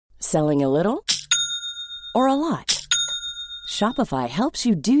Selling a little or a lot? Shopify helps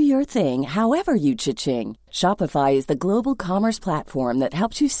you do your thing however you cha-ching. Shopify is the global commerce platform that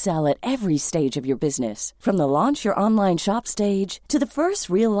helps you sell at every stage of your business. From the launch your online shop stage to the first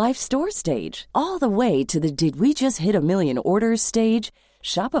real-life store stage, all the way to the did we just hit a million orders stage.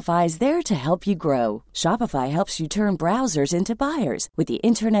 Shopify is there to help you grow. Shopify helps you turn browsers into buyers with the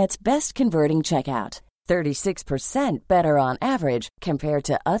internet's best converting checkout. 36% better on average compared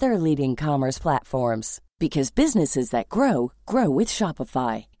to other leading commerce platforms. Because businesses that grow, grow with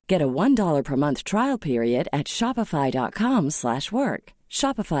Shopify. Get a $1 per month trial period at shopify.com/work.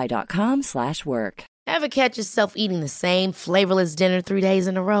 Shopify.com/work. Ever catch yourself eating the same flavorless dinner 3 days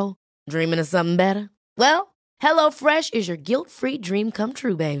in a row? Dreaming of something better? Well, HelloFresh is your guilt-free dream come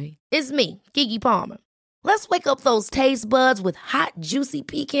true, baby. It's me, Keke Palmer. Let's wake up those taste buds with hot, juicy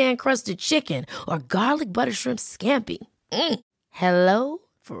pecan-crusted chicken or garlic butter shrimp scampi. Hello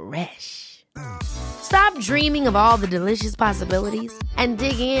Fresh. Stop dreaming of all the delicious possibilities and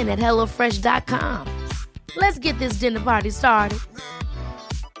dig in at HelloFresh.com. Let's get this dinner party started.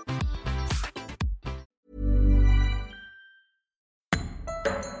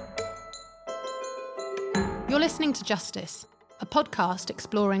 You're listening to Justice, a podcast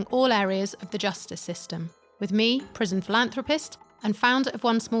exploring all areas of the justice system, with me, prison philanthropist and founder of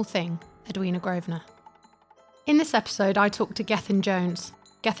One Small Thing, Edwina Grosvenor. In this episode, I talk to Gethin Jones.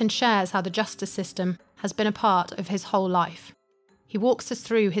 Gethin shares how the justice system has been a part of his whole life. He walks us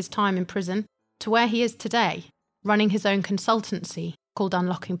through his time in prison to where he is today, running his own consultancy called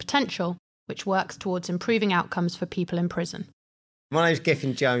Unlocking Potential, which works towards improving outcomes for people in prison. My name's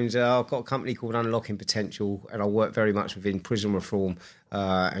Gethin Jones. I've got a company called Unlocking Potential, and I work very much within prison reform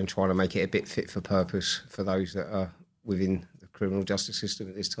and trying to make it a bit fit for purpose for those that are within the criminal justice system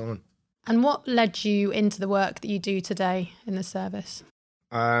at this time. And what led you into the work that you do today in the service?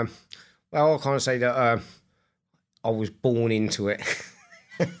 Well, I can't say that I was born into it.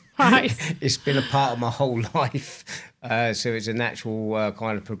 Right. It's been a part of my whole life, so it's a natural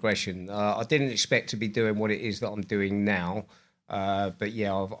kind of progression. I didn't expect to be doing what it is that I'm doing now, but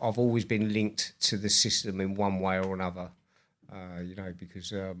yeah, I've always been linked to the system in one way or another,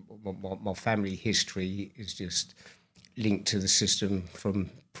 because my family history is just linked to the system from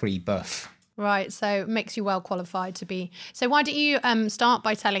pre-birth. Right, so it makes you well qualified to be. So why don't you start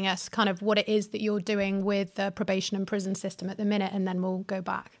by telling us kind of what it is that you're doing with the probation and prison system at the minute, and then we'll go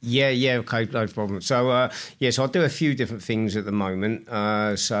back. Yeah, okay, no problem. So, so I do a few different things at the moment.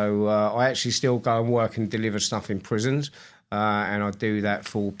 I actually still go and work and deliver stuff in prisons, and I do that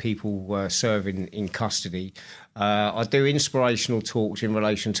for people serving in custody. I do inspirational talks in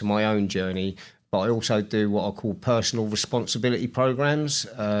relation to my own journey, but I also do what I call personal responsibility programs.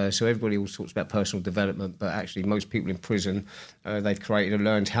 So everybody always talks about personal development, but actually most people in prison, they've created a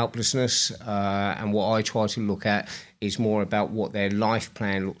learned helplessness. And what I try to look at is more about what their life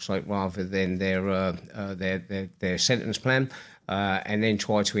plan looks like rather than their sentence plan, and then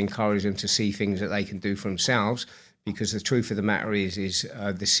try to encourage them to see things that they can do for themselves. Because the truth of the matter is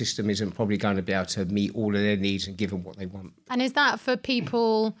the system isn't probably going to be able to meet all of their needs and give them what they want. And is that for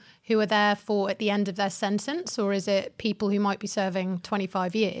people who are there for at the end of their sentence, or is it people who might be serving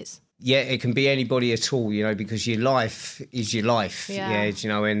 25 years? Yeah, it can be anybody at all, because your life is your life. Yeah,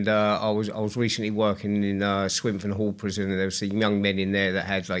 and I was recently working in Swinfen Hall prison, and there were some young men in there that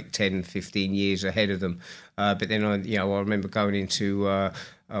had like 10, 15 years ahead of them. But then I remember going into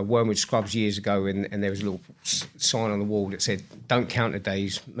Wormwood Scrubs years ago, and there was a little sign on the wall that said, "Don't count the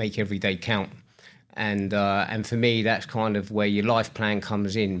days, make every day count." And for me, that's kind of where your life plan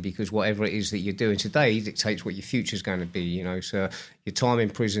comes in, because whatever it is that you're doing today dictates what your future's going to be, So your time in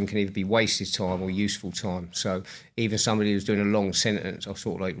prison can either be wasted time or useful time. So even somebody who's doing a long sentence, I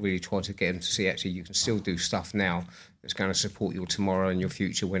sort of like really try to get them to see actually you can still do stuff now that's going to support your tomorrow and your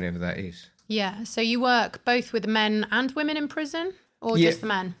future, whenever that is. Yeah, so you work both with men and women in prison? Or just the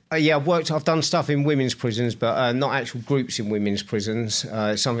men? I've done stuff in women's prisons, but not actual groups in women's prisons.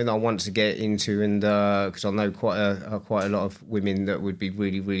 It's something that I want to get into, and because I know quite a lot of women that would be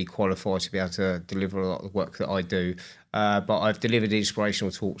really, really qualified to be able to deliver a lot of the work that I do. But I've delivered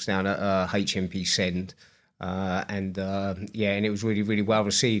inspirational talks down at HMP Send, and it was really, really well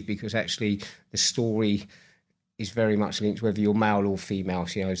received, because actually the story is very much linked whether you're male or female.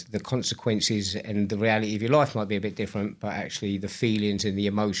 The consequences and the reality of your life might be a bit different, but actually the feelings and the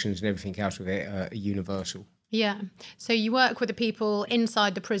emotions and everything else with it are universal. Yeah. So you work with the people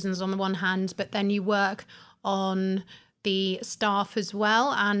inside the prisons on the one hand, but then you work on the staff as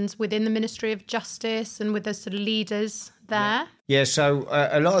well, and within the Ministry of Justice and with the sort of leaders there? Yeah, so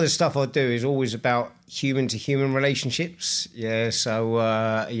a lot of the stuff I do is always about human-to-human relationships. Yeah, so,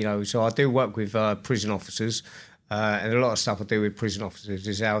 so I do work with prison officers, and a lot of stuff I do with prison officers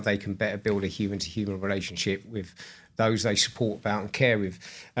is how they can better build a human-to-human relationship with those they support about and care with.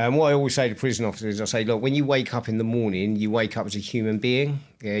 What I always say to prison officers, I say, look, when you wake up in the morning, you wake up as a human being.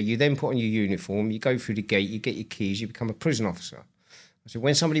 Yeah, you then put on your uniform, you go through the gate, you get your keys, you become a prison officer. I said,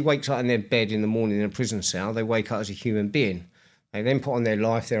 when somebody wakes up in their bed in the morning in a prison cell, they wake up as a human being. They then put on their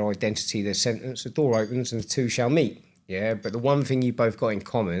life, their identity, their sentence, the door opens and the two shall meet. Yeah, but the one thing you both got in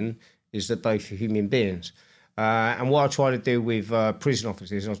common is that both are human beings. And what I try to do with prison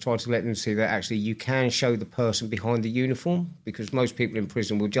officers, I try to let them see that actually you can show the person behind the uniform, because most people in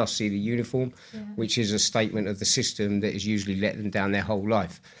prison will just see the uniform, which is a statement of the system that has usually let them down their whole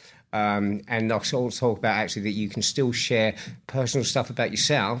life. And I sort of talk about actually that you can still share personal stuff about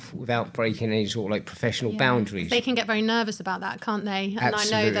yourself without breaking any sort of like professional boundaries. They can get very nervous about that, can't they? And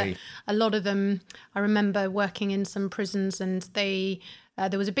Absolutely. I know that a lot of them, I remember working in some prisons, and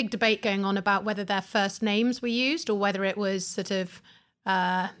there was a big debate going on about whether their first names were used or whether it was sort of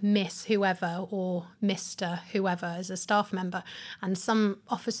Miss whoever or Mr. whoever as a staff member. And some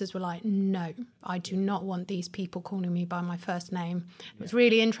officers were like, no, I do not want these people calling me by my first name. It was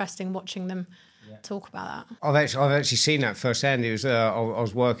really interesting watching them talk about that. I've actually seen that firsthand. It was I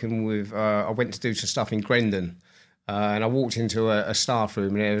was working with, I went to do some stuff in Grendon. And I walked into a staff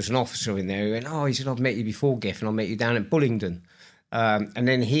room and there was an officer in there who went, he said, I've met you before, Geoff, and I met you down at Bullingdon. And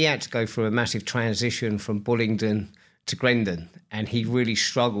then he had to go through a massive transition from Bullingdon to Grendon, and he really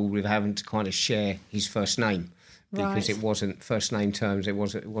struggled with having to kind of share his first name because it wasn't first name terms. It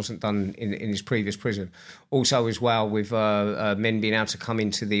wasn't done in his previous prison. Also, as well, with men being able to come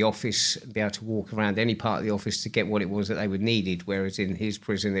into the office, be able to walk around any part of the office to get what it was that they would needed, whereas in his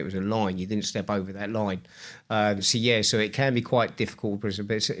prison it was a line. You didn't step over that line. So it can be quite difficult in prison,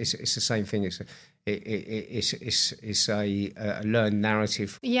 but it's the same thing. It's a learned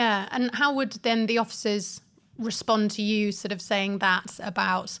narrative. Yeah, and how would then the officers respond to you sort of saying that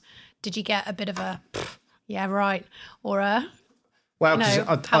about, did you get a bit of a, yeah, right, or a,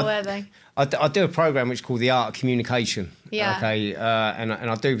 how were they? I do a program which is called The Art of Communication. Yeah. Okay, and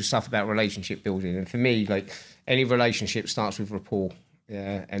I do stuff about relationship building. And for me, like, any relationship starts with rapport.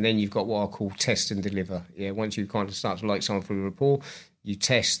 Yeah, and then you've got what I call test and deliver. Yeah, once you kind of start to like someone through rapport, you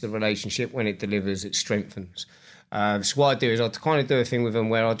test the relationship. When it delivers, it strengthens. So what I do is I kind of do a thing with them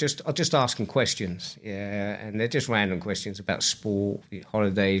where I just ask them questions, and they're just random questions about sport,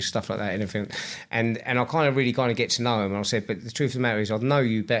 holidays, stuff like that, anything. And I kind of really get to know them. And I said, but the truth of the matter is I know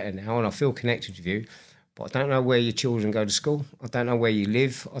you better now, and I feel connected with you, but I don't know where your children go to school. I don't know where you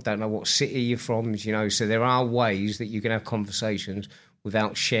live. I don't know what city you're from. So there are ways that you can have conversations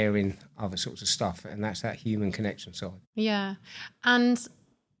without sharing other sorts of stuff, and that's that human connection side. Yeah, and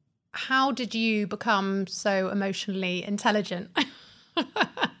how did you become so emotionally intelligent?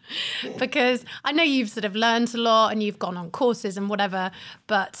 Because I know you've sort of learned a lot and you've gone on courses and whatever,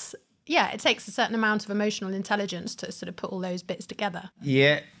 but yeah, it takes a certain amount of emotional intelligence to sort of put all those bits together.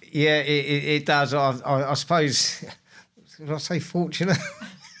 Yeah, it does. I suppose, did I say fortunate?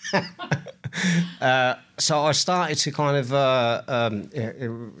 So I started to kind of,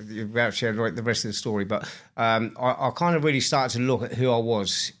 without sharing the rest of the story, but I kind of really started to look at who I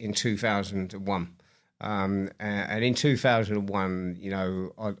was in 2001. And in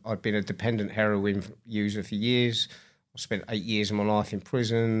 2001, I'd been a dependent heroin user for years. I spent 8 years of my life in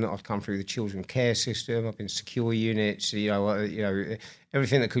prison. I've come through the children's care system. I've been secure units.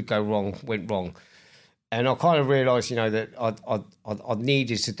 Everything that could go wrong went wrong. And I kind of realised, that I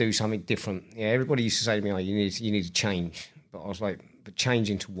needed to do something different. Yeah, everybody used to say to me, you need to change. But I was like, but change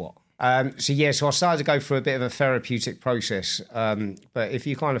into what? So I started to go through a bit of a therapeutic process. But if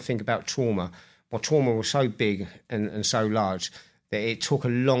you kind of think about trauma, my trauma was so big and so large that it took a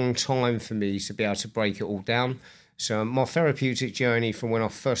long time for me to be able to break it all down. So my therapeutic journey from when I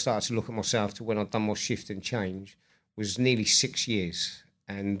first started to look at myself to when I'd done my shift and change was nearly 6 years.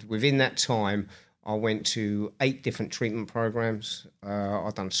 And within that time, I went to 8 different treatment programs.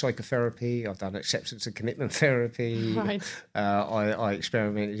 I've done psychotherapy. I've done acceptance and commitment therapy. Right. I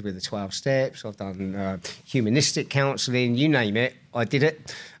experimented with the 12 steps. I've done humanistic counselling. You name it, I did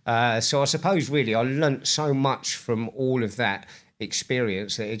it. So I suppose really I learnt so much from all of that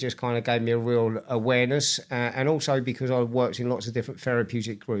experience that it just kind of gave me a real awareness. And also because I worked in lots of different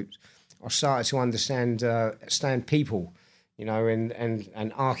therapeutic groups, I started to understand people.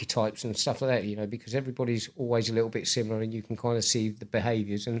 And archetypes and stuff like that, because everybody's always a little bit similar and you can kind of see the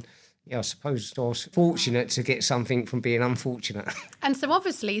behaviours. And yeah, I suppose I was fortunate to get something from being unfortunate. And so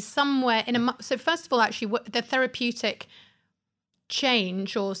obviously somewhere so first of all, actually, the therapeutic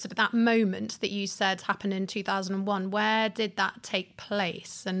change, or sort of that moment that you said happened in 2001, where did that take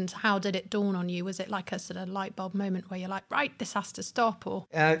place and how did it dawn on you? Was it like a sort of light bulb moment where you're like, right, this has to stop? Or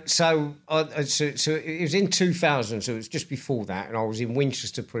so it was in 2000, so it was just before that, and I was in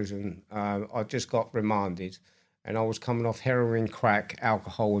Winchester prison. I just got remanded, and I was coming off heroin, crack,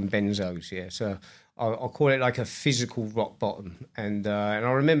 alcohol and benzos. Yeah, so I call it like a physical rock bottom. And I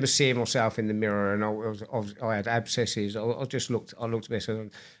remember seeing myself in the mirror, and I had abscesses. I looked at myself,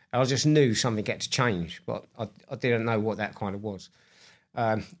 and I just knew something had to change, but I didn't know what that kind of was.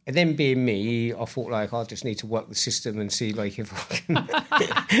 And then being me, I thought like I just need to work the system and see like if I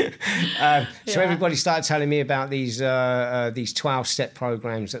can. So everybody started telling me about these 12-step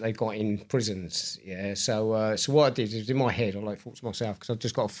programs that they got in prisons. Yeah. So what I did is in my head, I thought to myself, because I've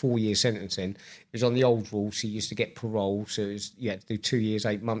just got a 4-year sentence in. It was on the old rules, so you used to get parole. So you had to do 2 years,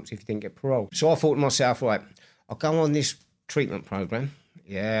 8 months if you didn't get parole. So I thought to myself, right, I'll go on this treatment program.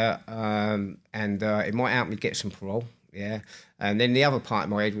 Yeah. And it might help me get some parole. Yeah, and then the other part of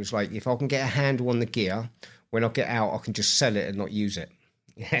my head was like, if I can get a handle on the gear, when I get out, I can just sell it and not use it.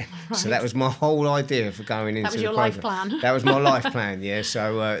 Yeah, right. So that was my whole idea for going into the program. That was your life plan. That was my life plan. Yeah.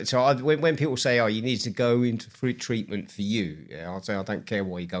 So when people say, "Oh, you need to go into free treatment for you," yeah, I'll say, I don't care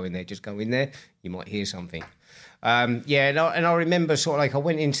why you go in there. Just go in there. You might hear something. And I remember sort of like I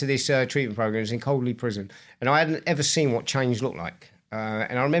went into this treatment program. It was in Coldley Prison, and I hadn't ever seen what change looked like.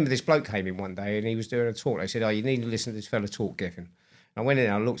 And I remember this bloke came in one day and he was doing a talk. They said, "Oh, you need to listen to this fella talk, Geffen." And I went in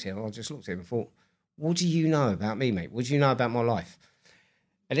and I looked at him. I just looked at him and thought, "What do you know about me, mate? What do you know about my life?"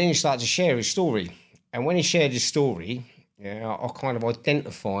 And then he started to share his story. And when he shared his story, I kind of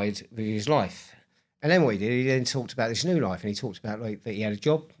identified with his life. And then what he did, he then talked about this new life. And he talked about like that he had a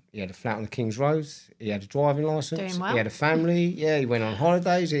job, he had a flat on the King's Road, he had a driving licence, well. He had a family, he went on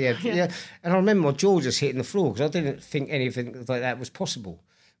holidays, he had, And I remember my jaw just hitting the floor because I didn't think anything like that was possible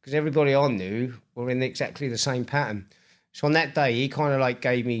because everybody I knew were in exactly the same pattern. So on that day, he kind of like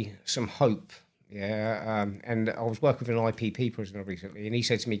gave me some hope. And I was working with an IPP prisoner recently, and he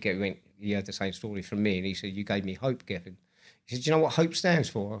said to me, "You had the same story from me," and he said, "You gave me hope, Geffen." He said, "Do you know what hope stands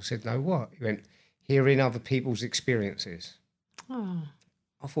for?" I said, "No, what?" He went, "Hearing other people's experiences." Oh,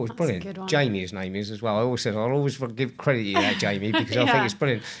 I thought it was brilliant. Jamie, his name is as well. I always said, I'll always give credit to you that, Jamie, because I think it's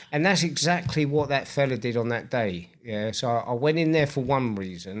brilliant. And that's exactly what that fella did on that day. Yeah, so I went in there for one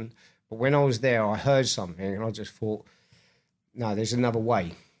reason, but when I was there, I heard something, and I just thought, no, there's another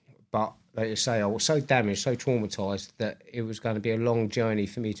way. But like you say, I was so damaged, so traumatised that it was going to be a long journey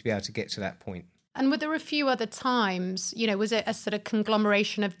for me to be able to get to that point. And were there a few other times, was it a sort of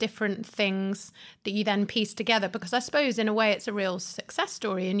conglomeration of different things that you then pieced together? Because I suppose in a way it's a real success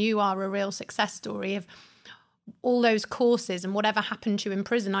story, and you are a real success story of all those courses and whatever happened to you in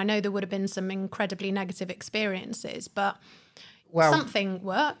prison. I know there would have been some incredibly negative experiences, but something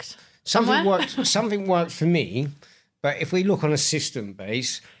worked. Something worked for me. But if we look on a system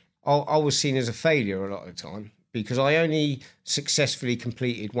base, I was seen as a failure a lot of the time because I only successfully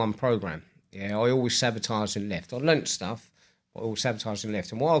completed one program. Yeah, I always sabotaged and left. I learnt stuff, but I always sabotaged and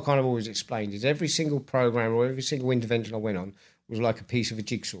left. And what I kind of always explained is every single program or every single intervention I went on was like a piece of a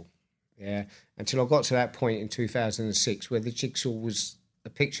jigsaw. Yeah, until I got to that point in 2006 where the jigsaw was a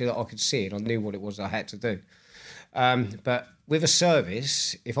picture that I could see and I knew what it was I had to do. But with a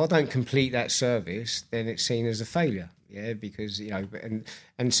service, if I don't complete that service, then it's seen as a failure. Yeah, because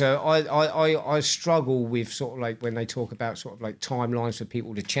and so I struggle with sort of like when they talk about sort of like timelines for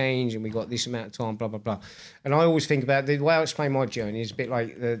people to change, and we got this amount of time, blah blah blah. And I always think about the way I explain my journey is a bit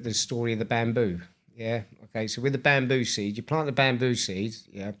like the story of the bamboo. Yeah, okay. So with the bamboo seed, you plant the bamboo seed,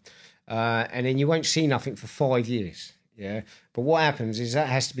 and then you won't see nothing for 5 years. Yeah, but what happens is that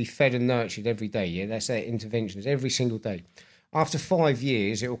has to be fed and nurtured every day. Yeah, that's their interventions every single day. After 5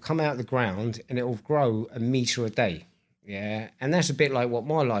 years, it will come out of the ground and it will grow a metre a day. Yeah, and that's a bit like what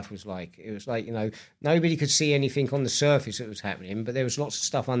my life was like. It was like, nobody could see anything on the surface that was happening, but there was lots of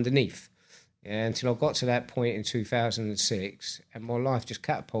stuff underneath. Yeah, until I got to that point in 2006, and my life just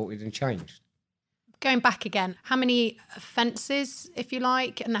catapulted and changed. Going back again, how many offences, if you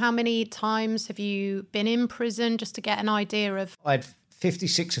like, and how many times have you been in prison, just to get an idea of... I had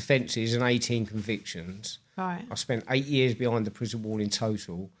 56 offences and 18 convictions. Right. I spent 8 years behind the prison wall in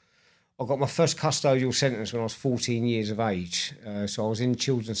total. I got my first custodial sentence when I was 14 years of age. So I was in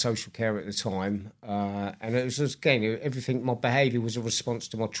children's social care at the time. And it was just, again, everything, my behaviour was a response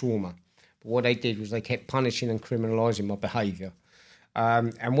to my trauma. But what they did was they kept punishing and criminalising my behaviour.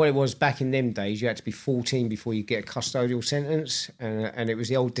 And what it was back in them days, you had to be 14 before you get a custodial sentence, and it was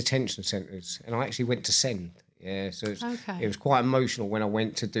the old detention centres. And I actually went to Send. Yeah, so it was quite emotional when I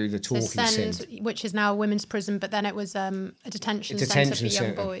went to do the talking Send, which is now a women's prison, but then it was a detention centre for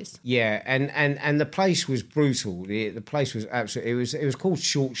young boys. Yeah, and the place was brutal. The place was absolutely. It was called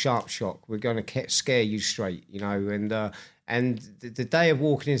Short Sharp Shock. We're going to scare you straight, you know. And the day of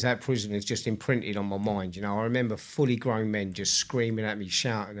walking into that prison is just imprinted on my mind. You know, I remember fully grown men just screaming at me,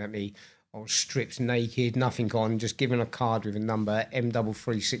 shouting at me. I was stripped naked, nothing on, just given a card with a number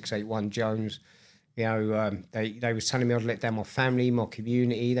M33681 Jones. You know, they was telling me I'd let down my family, my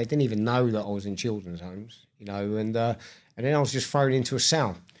community. They didn't even know that I was in children's homes, you know. And then I was just thrown into a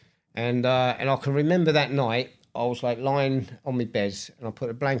cell. And I can remember that night, I was like lying on my bed and I put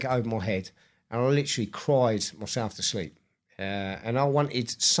a blanket over my head and I literally cried myself to sleep. And I wanted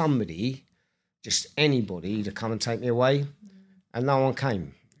somebody, just anybody, to come and take me away. And no one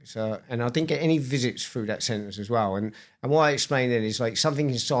came. So, and I didn't get any visits through that sentence as well. And what I explained then is like something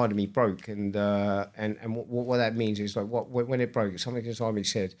inside of me broke, and what that means is like when it broke, something inside me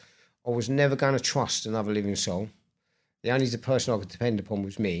said I was never going to trust another living soul. The only person I could depend upon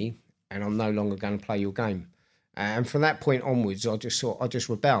was me, and I'm no longer going to play your game. And from that point onwards, I just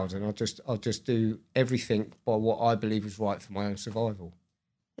rebelled, and I just do everything by what I believe is right for my own survival.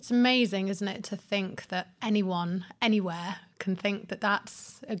 It's amazing, isn't it, to think that anyone, anywhere, can think that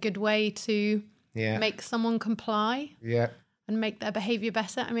that's a good way to make someone comply and make their behaviour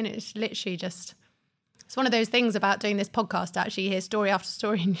better. I mean, it's literally just... It's one of those things about doing this podcast, actually, you hear story after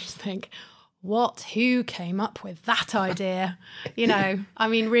story and you just think, who came up with that idea? You know, I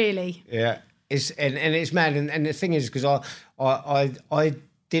mean, really. Yeah, it's mad. And the thing is, because I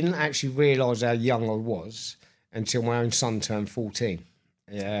didn't actually realise how young I was until my own son turned 14.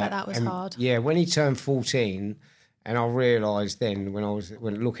 Yeah, but that was hard. Yeah, when he turned 14, and I realised then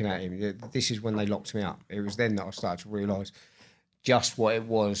when looking at him, this is when they locked me up. It was then that I started to realise just what it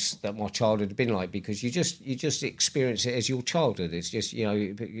was that my childhood had been like, because you just experience it as your childhood. It's just, you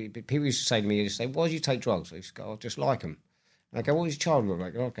know, people used to say to me, why do you take drugs? I used to go, I just like them. And I go, what was your childhood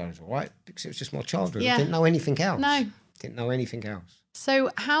like? And I go, it's all right, because it was just my childhood. I didn't know anything else. No. Didn't know anything else. So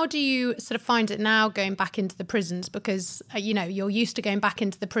how do you sort of find it now going back into the prisons? Because, you know, you're used to going back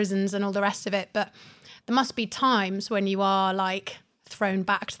into the prisons and all the rest of it, but there must be times when you are like thrown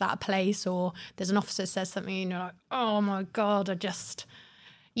back to that place, or there's an officer says something and you're like, oh my God, I just,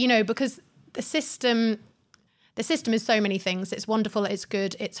 you know, because the system is so many things. It's wonderful, it's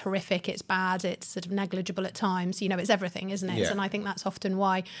good, it's horrific, it's bad, it's sort of negligible at times. You know, it's everything, isn't it? Yeah. And I think that's often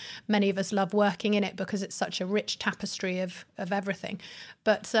why many of us love working in it, because it's such a rich tapestry of everything.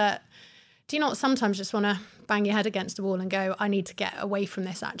 But do you not sometimes just want to bang your head against the wall and go, I need to get away from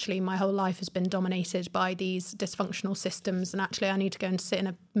this, actually. My whole life has been dominated by these dysfunctional systems, and actually I need to go and sit in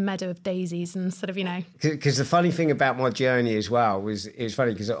a meadow of daisies and sort of, you know. Because the funny thing about my journey as well was, it's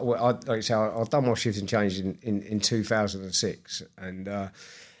funny because I'd done my shift and change in 2006, and I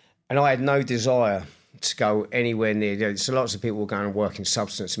had no desire to go anywhere near. So lots of people were going to work in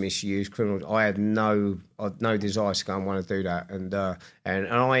substance misuse, criminal. I had no desire to go and want to do that, and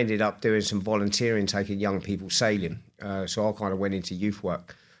I ended up doing some volunteering, taking young people sailing. So I kind of went into youth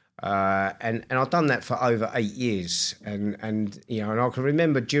work, and I've done that for over 8 years, and you know, and I can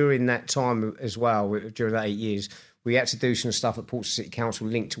remember during that time as well, during that 8 years, we had to do some stuff at Portsmouth City Council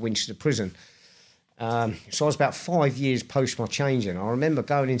linked to Winchester Prison. So I was about 5 years post my changing. I remember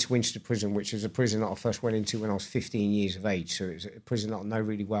going into Winchester Prison, which was a prison that I first went into when I was 15 years of age. So it was a prison that I know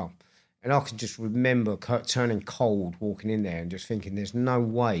really well. And I can just remember turning cold walking in there and just thinking, there's no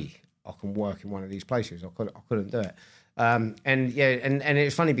way I can work in one of these places. I couldn't do it. And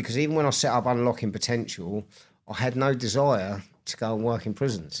it's funny because even when I set up Unlocking Potential, I had no desire to go and work in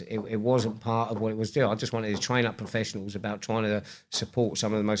prisons. It wasn't part of what it was doing. I just wanted to train up professionals about trying to support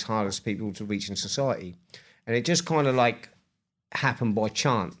some of the most hardest people to reach in society. And it just kind of like happened by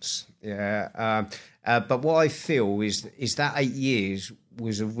chance. Yeah. But what I feel is that 8 years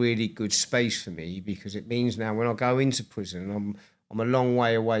was a really good space for me, because it means now when I go into prison, I'm a long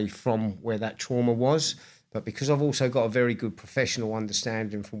way away from where that trauma was. But because I've also got a very good professional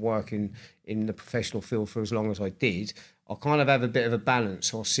understanding from working in the professional field for as long as I did, I kind of have a bit of a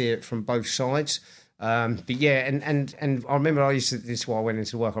balance. I'll see it from both sides. But yeah, and I remember this is why I went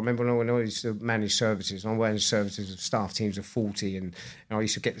into work. I remember when I used to manage services, and I managed services of staff teams of 40, and I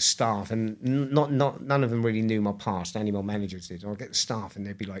used to get the staff, and none of them really knew my past, only my managers did. I'd get the staff and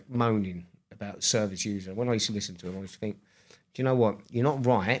they'd be like moaning about the service user. When I used to listen to them, I used to think, do you know what? You're not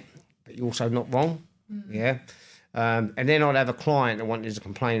right, but you're also not wrong. Mm-hmm. Yeah. And then I'd have a client that wanted to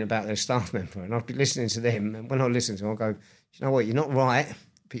complain about their staff member, and I'd be listening to them. And when I listen to them, I'd go, you know what, you're not right,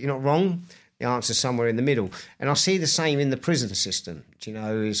 but you're not wrong. The answer's somewhere in the middle. And I see the same in the prison system. Do you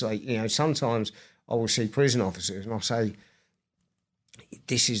know, it's like, you know, sometimes I will see prison officers and I'll say,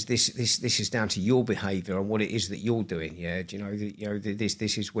 this is down to your behaviour and what it is that you're doing. Yeah, do you know,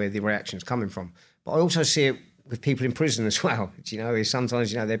 this is where the reaction's coming from. But I also see it with people in prison as well. Do you know, is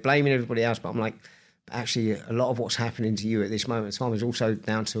sometimes, you know, they're blaming everybody else, but I'm like, actually, a lot of what's happening to you at this moment in time is also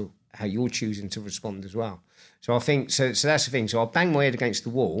down to how you're choosing to respond as well. So I think, so that's the thing. So I'll bang my head against the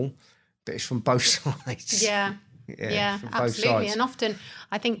wall, but it's from both sides. Yeah. Yeah, absolutely. And often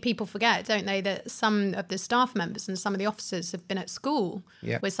I think people forget, don't they, that some of the staff members and some of the officers have been at school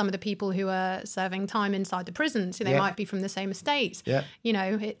with some of the people who are serving time inside the prisons. So they might be from the same estate. Yeah. You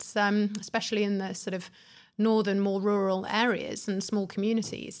know, it's especially in the sort of northern, more rural areas and small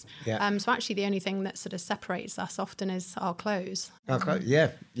communities. Yeah. So actually the only thing that sort of separates us often is our clothes. As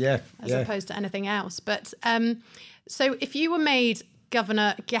opposed to anything else. But so if you were made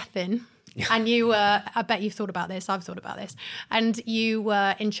Governor Gethin, and you were, I bet you've thought about this, I've thought about this, and you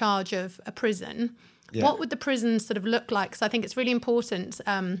were in charge of a prison, what would the prison sort of look like? Because I think it's really important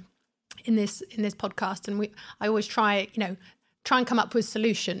in this podcast, and I always try and come up with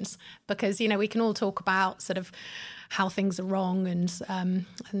solutions, because, you know, we can all talk about sort of how things are wrong, and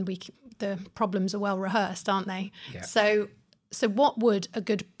the problems are well rehearsed, aren't they? Yeah. So what would a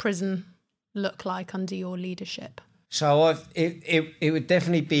good prison look like under your leadership? So it would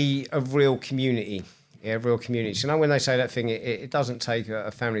definitely be a real community. Yeah, real community. So now when they say that thing, it doesn't take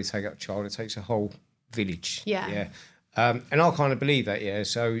a family to take up a child, it takes a whole village. Yeah. And I kind of believe that, yeah.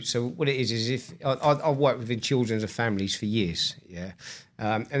 So what it is if I've worked within children and families for years, yeah.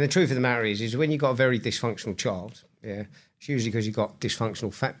 And the truth of the matter is when you've got a very dysfunctional child, yeah, it's usually because you've got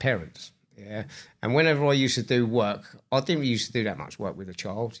dysfunctional fat parents. Yeah, and whenever I used to do work, I didn't used to do that much work with a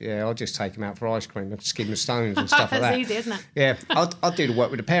child. Yeah, I'd just take them out for ice cream and skin the stones and stuff like that. That's easy, isn't it? Yeah, I'd do the work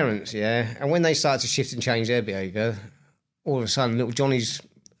with the parents, yeah. And when they started to shift and change their behaviour, all of a sudden little Johnny's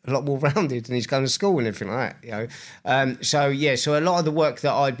a lot more rounded and he's going to school and everything like that, you know. So a lot of the work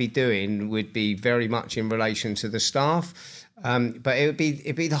that I'd be doing would be very much in relation to the staff. But it'd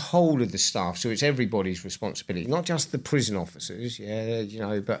be the whole of the staff, so it's everybody's responsibility, not just the prison officers, yeah, you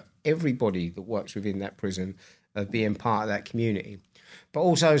know, but everybody that works within that prison of being part of that community. But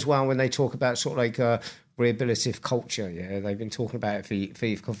also as well, when they talk about sort of like rehabilitative culture, yeah, they've been talking about it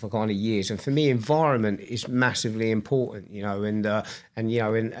for kind of years, and for me, environment is massively important, you know, and you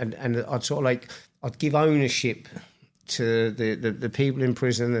know, and I'd sort of like I'd give ownership to the people in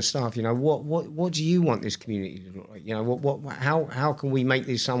prison and the staff. You know, what do you want this community to look like? You know, how can we make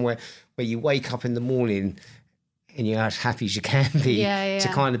this somewhere where you wake up in the morning and you're as happy as you can be to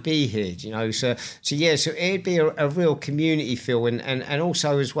kind of be here, you know? So it'd be a real community feel, and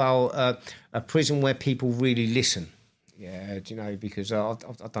also as well a prison where people really listen. Yeah, do you know, because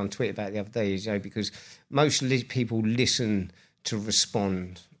I've done a tweet about it the other day, you know, because most people listen to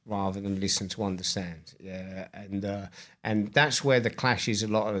respond rather than listen to understand. Yeah, and that's where the clash is a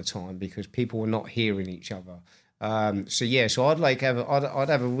lot of the time, because people are not hearing each other. So I'd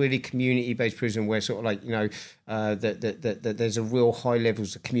have a really community-based prison where sort of like, you know, that there's a real high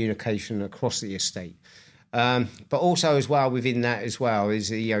levels of communication across the estate. But also as well within that as well is,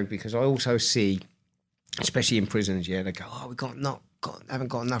 you know, because I also see, especially in prisons, yeah, they go, we haven't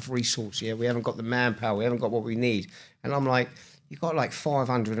got enough resource, yeah, we haven't got the manpower, we haven't got what we need, and I'm like, you've got like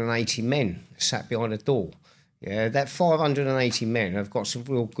 580 men sat behind a door. Yeah, that 580 men have got some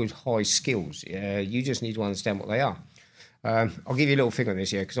real good high skills. Yeah, you just need to understand what they are. I'll give you a little thing on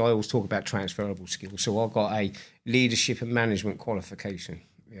this, yeah, because I always talk about transferable skills. So I've got a leadership and management qualification.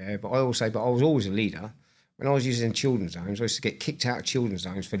 Yeah, but I was always a leader. When I was using children's homes, I used to get kicked out of children's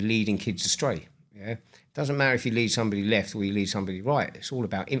homes for leading kids astray. Yeah, it doesn't matter if you lead somebody left or you lead somebody right. It's all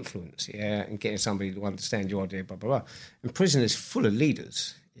about influence, yeah, and getting somebody to understand your idea, blah, blah, blah. And prison is full of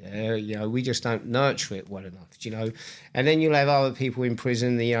leaders. Yeah, you know, we just don't nurture it well enough, you know. And then you'll have other people in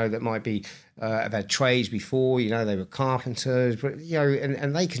prison, you know, that might be have had trades before, you know, they were carpenters, but, you know,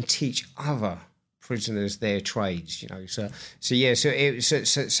 and they can teach other prisoners their trades, you know. So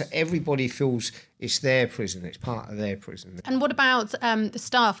everybody feels it's their prison, it's part of their prison. And what about the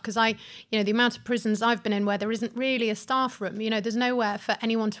staff? Because the amount of prisons I've been in where there isn't really a staff room, you know, there's nowhere for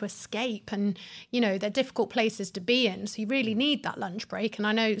anyone to escape, and, you know, they're difficult places to be in. So you really need that lunch break. And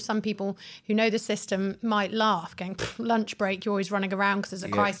I know some people who know the system might laugh, going, lunch break, you're always running around because there's a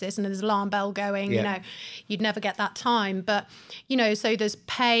crisis and there's an alarm bell going, you know, you'd never get that time. But, you know, so there's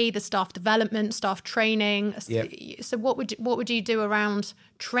pay, the staff development, staff training. So what would you do around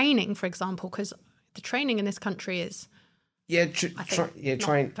training, for example? Because the training in this country is, not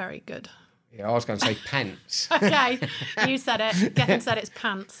very good. Yeah, I was going to say pants. Okay, you said it. Gethin said it's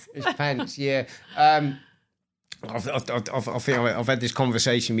pants. It's pants, yeah. I think I've had this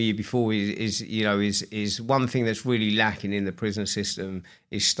conversation with you before. Is one thing that's really lacking in the prison system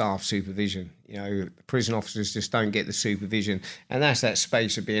is staff supervision. Prison officers just don't get the supervision, and that's that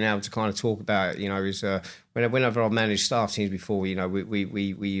space of being able to kind of talk about. Whenever I've managed staff teams before, we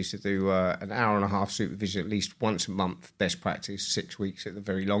used to do an hour and a half supervision at least once a month, best practice, 6 weeks at the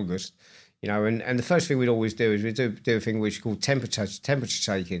very longest. And the first thing we'd always do is we do a thing which is called temperature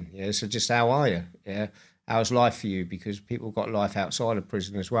taking. Yeah, so just how are you? Yeah. How's life for you? Because people got life outside of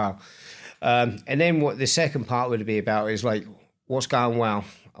prison as well. And then what the second part would be about is like what's going well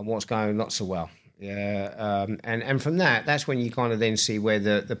and what's going not so well. Yeah. And from that's when you kind of then see where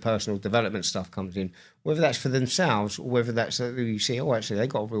the personal development stuff comes in, whether that's for themselves or whether that's that you see, actually, they've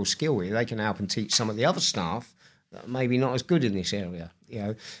got a real skill here. They can help and teach some of the other staff that are maybe not as good in this area.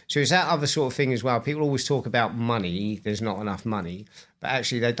 So it's that other sort of thing as well. People always talk about money. There's not enough money, but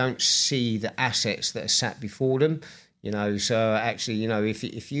actually they don't see the assets that are sat before them. So actually,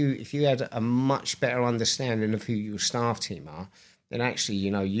 if you had a much better understanding of who your staff team are, then actually,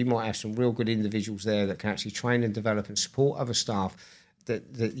 you might have some real good individuals there that can actually train and develop and support other staff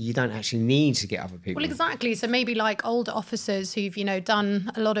that you don't actually need to get other people. Well, exactly. So maybe like older officers who've,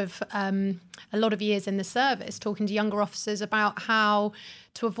 done a lot of years in the service, talking to younger officers about how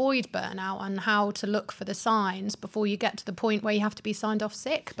to avoid burnout and how to look for the signs before you get to the point where you have to be signed off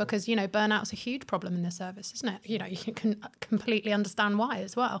sick, because, burnout's a huge problem in the service, isn't it? You can completely understand why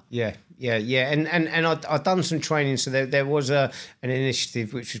as well. Yeah. And I've done some training. So there was an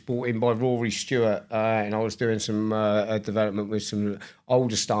initiative which was brought in by Rory Stewart, and I was doing some development with some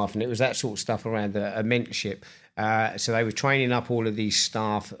older staff, and it was that sort of stuff around a mentorship. So they were training up all of these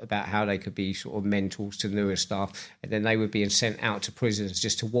staff about how they could be sort of mentors to newer staff, and then they were being sent out to prisons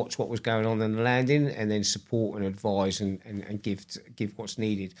just to watch what was going on in the landing and then support and advise and give what's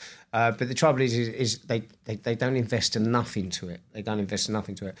needed. But the trouble is they don't invest enough into it.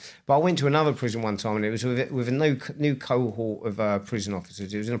 But I went to another prison one time, and it was with a new cohort of prison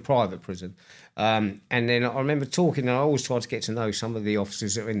officers. It was in a private prison. And then I remember talking, and I always tried to get to know some of the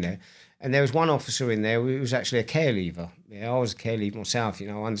officers that are in there. And there was one officer in there who was actually a care leaver. Yeah, I was a care leaver myself, I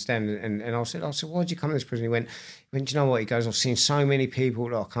understand. And I said, why'd you come to this prison? He went, do you know what? He goes, I've seen so many people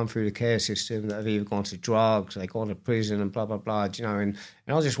that have come through the care system that have either gone to drugs, they've gone to prison and blah, blah, blah, and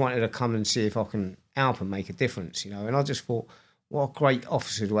I just wanted to come and see if I can help and make a difference, And I just thought, what a great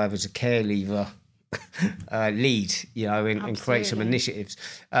officer to have as a care leaver lead, and create some initiatives.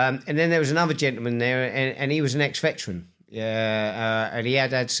 And then there was another gentleman there, and he was an ex-veteran. Yeah, and he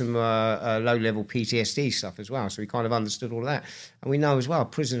had some low-level PTSD stuff as well, so he kind of understood all of that. And we know as well,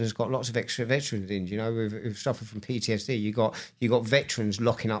 prison has got lots of extra veterans in. Who've suffered from PTSD. You got veterans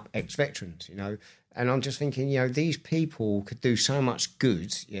locking up ex-veterans. And I'm just thinking, these people could do so much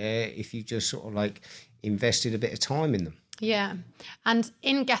good, if you just sort of like invested a bit of time in them. Yeah. And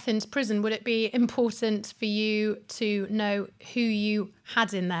in Gethin's prison, would it be important for you to know who you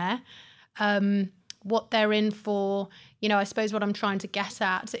had in there? What they're in for? I suppose what I'm trying to get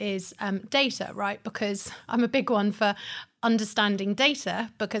at is data, right? Because I'm a big one for understanding data,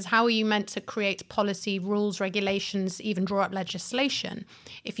 because how are you meant to create policy, rules, regulations, even draw up legislation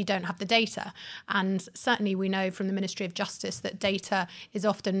if you don't have the data? And certainly we know from the Ministry of Justice that data is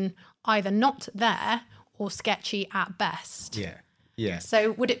often either not there or sketchy at best. Yeah.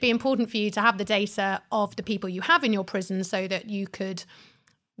 So would it be important for you to have the data of the people you have in your prison so that you could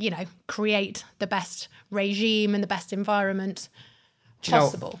create the best regime and the best environment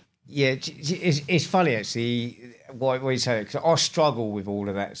possible? It's funny actually what you say, because I struggle with all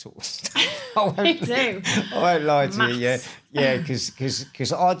of that sort of stuff. Me too. I won't lie to you. Yeah,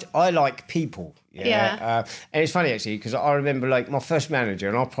 because I like people. And it's funny actually, because I remember like my first manager,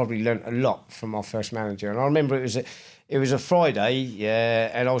 and I probably learnt a lot from my first manager. And I remember it was a Friday,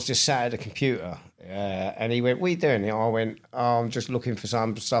 and I was just sat at the computer. And he went, what are you doing? I went, I'm just looking for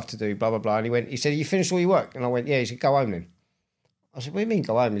some stuff to do, blah, blah, blah. And he said, you finished all your work? And I went, yeah. He said, go home then. I said, what do you mean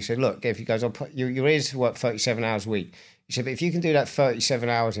go home? He said, look, if he goes, you're here to work 37 hours a week. He said, but if you can do that 37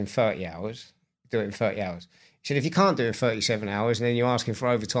 hours in 30 hours, do it in 30 hours. He said, if you can't do it in 37 hours and then you're asking for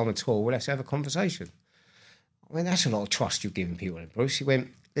overtime at all, we'll have to have a conversation. I went, that's a lot of trust you're giving people, Bruce. He went,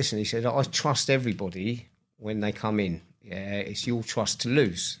 listen, he said, I trust everybody when they come in. Yeah, it's your trust to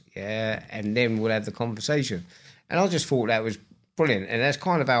lose. Yeah, and then we'll have the conversation. And I just thought that was brilliant, and that's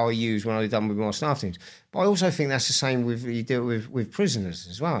kind of how I use when I've done with my staff teams. But I also think that's the same with you do with prisoners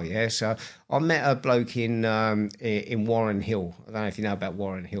as well. Yeah, so I met a bloke in Warren Hill. I don't know if you know about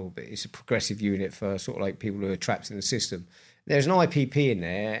Warren Hill, but it's a progressive unit for sort of like people who are trapped in the system. there's an IPP in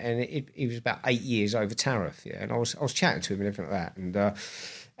there, and it was about 8 years over tariff. Yeah, and I was chatting to him and everything like that,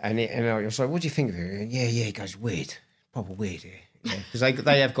 and I was like, "What do you think of it?" And, yeah, he goes, "Weird, proper weird here." Because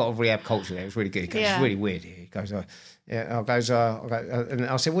they have got a rehab culture there. It's really good. He goes, "It's really weird here." He goes, and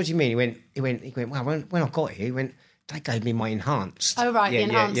I said, "What do you mean?" He went. Well, when I got here, he went, "They gave me my enhanced." Oh, right, the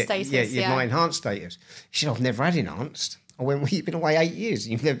enhanced status. Yeah, my enhanced status. He said, "I've never had enhanced." I went, "Well, you've been away 8 years.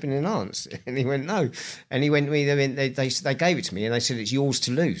 You've never been enhanced." And he went, "No." And he went to me. They gave it to me, and they said it's yours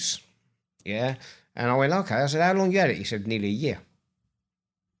to lose. Yeah. And I went, "Okay." I said, "How long you had it?" He said, "Nearly a year."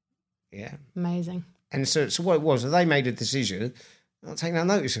 Yeah. Amazing. And so what it was, they made a decision. I'll take no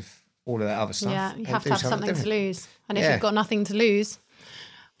notice of all of that other stuff. Yeah, you have to have something to lose. And if Yeah. you've got nothing to lose,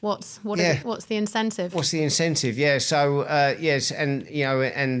 what's the incentive? What's the incentive? Yeah. So yes, and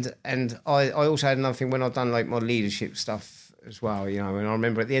and I also had another thing when I'd done like my leadership stuff as well. And I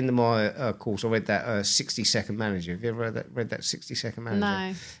remember at the end of my course, I read that 60-second manager. Have you ever read that 60-second manager?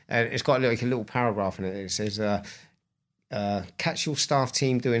 No. And it's got like a little paragraph in it. It says, "Catch your staff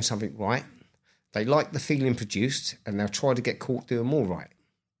team doing something right. They like the feeling produced, and they'll try to get caught doing more right."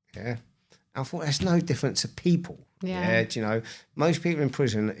 Yeah. I thought that's no different to people. Yeah. Most people in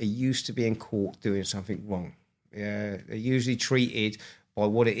prison are used to being caught doing something wrong. Yeah. They're usually treated by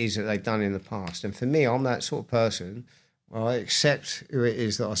what it is that they've done in the past. And for me, I'm that sort of person where I accept who it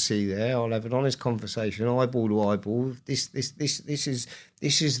is that I see there. I'll have an honest conversation, eyeball to eyeball. This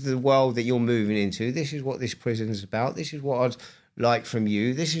is the world that you're moving into. This is what this prison is about. This is what I'd like from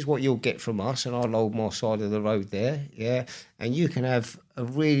you. This is what you'll get from us, and I'll hold my side of the road there. Yeah. And you can have a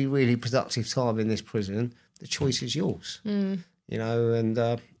really, really productive time in this prison. The choice is yours. And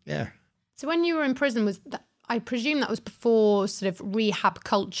yeah. So when you were in prison, I presume that was before sort of rehab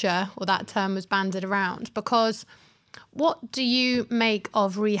culture, or that term was bandied around, because what do you make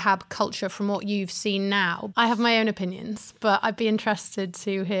of rehab culture from what you've seen now? I have my own opinions, but I'd be interested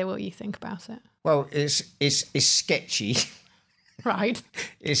to hear what you think about it. Well, it's sketchy. Right.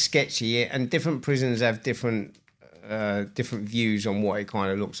 It's sketchy, and different prisons have different views on what it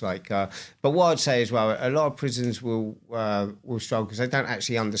kind of looks like. But what I'd say as well, a lot of prisons will struggle because they don't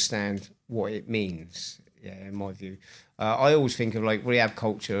actually understand what it means. Yeah, in my view, I always think of like rehab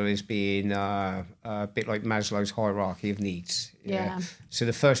culture as being a bit like Maslow's hierarchy of needs. Yeah. So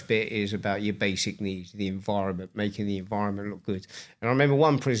the first bit is about your basic needs, the environment, making the environment look good. And I remember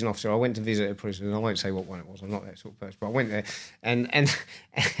one prison officer, I went to visit a prison, and I won't say what one it was, I'm not that sort of person, but I went there, and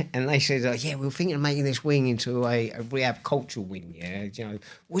they said, "Yeah, we were thinking of making this wing into a rehab culture wing. Yeah,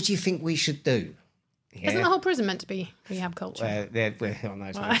 what do you think we should do?" Yeah. Isn't the whole prison meant to be rehab culture? I know.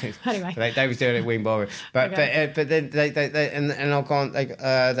 Anyway, they was doing it wing by wing, but then they I've gone.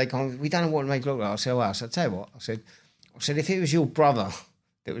 They gone. We don't know what to make it look like. I said, "Well," I tell you what. I said, if it was your brother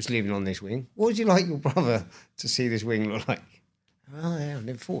that was living on this wing, what would you like your brother to see this wing look like? Oh yeah, I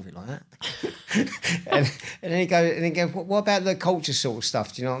never thought of it like that. and then he goes, what about the culture sort of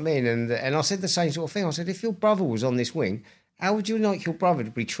stuff? Do you know what I mean? And I said the same sort of thing. I said, if your brother was on this wing, how would you like your brother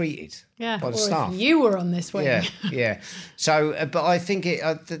to be treated by the staff? If you were on this wing. Yeah. So, but I think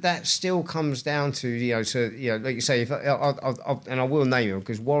that still comes down to, like you say, if and I will name him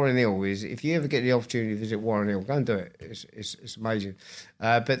because Warren Hill is, if you ever get the opportunity to visit Warren Hill, go and do it. It's amazing.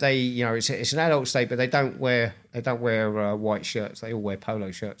 But they, it's an adult state, but they don't wear white shirts. They all wear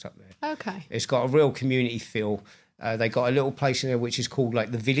polo shirts up there. Okay. It's got a real community feel. They got a little place in there which is called like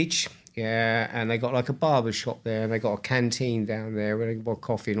the Village. Yeah, and they got like a barber shop there, and they got a canteen down there where they can buy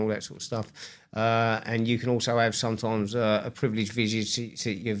coffee and all that sort of stuff. And you can also have sometimes a privileged visit. So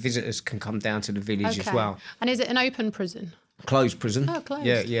your visitors can come down to the village as well. And is it an open prison? Closed prison. Oh, closed.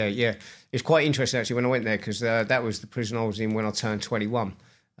 Yeah. It's quite interesting actually when I went there because that was the prison I was in when I turned 21.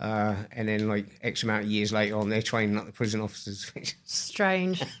 And then, like X amount of years later on, they're training up the prison officers.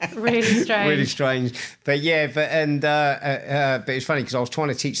 Strange, really strange, really strange. But yeah, but it's funny because I was trying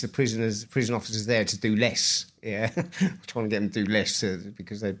to teach the prison officers there to do less. Yeah, trying to get them to do less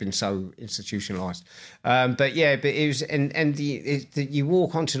because they've been so institutionalised. But it was and you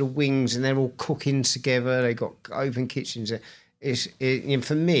walk onto the wings and they're all cooking together. They got open kitchens.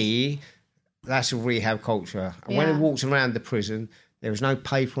 For me, that's a rehab culture. And when I walked around the prison, there was no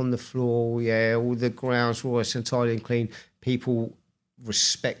paper on the floor. Yeah, all the grounds were always tidy and clean. People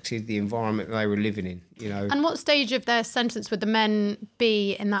respected the environment they were living in, And what stage of their sentence would the men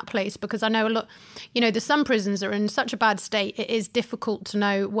be in that place? Because I know a lot, there's some prisons are in such a bad state, it is difficult to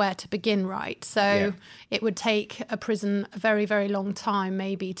know where to begin, right? So it would take a prison a very, very long time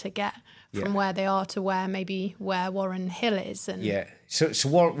maybe to get from where they are to where Warren Hill is. And So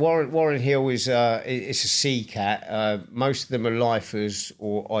Warren Hill is it's a CCAT. Most of them are lifers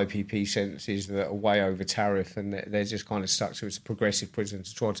or IPP sentences that are way over tariff, and they're just kind of stuck. So it's a progressive prison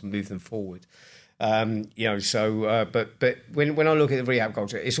to try to move them forward. But when I look at the rehab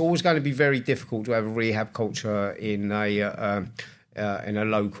culture, it's always going to be very difficult to have a rehab culture in a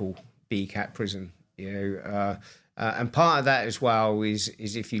local BCAT prison. And part of that as well is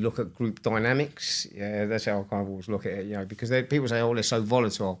if you look at group dynamics, that's how I kind of always look at it, because people say, oh, they're so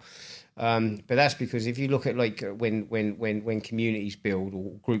volatile. But that's because if you look at like when communities build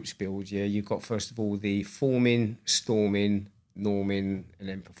or groups build, you've got first of all the forming, storming, norming, and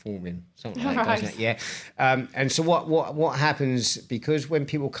then performing, something like that, doesn't it? And so what happens, because when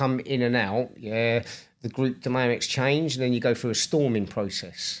people come in and out, the group dynamics change, and then you go through a storming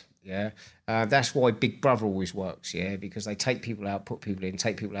process. That's why Big Brother always works, because they take people out, put people in,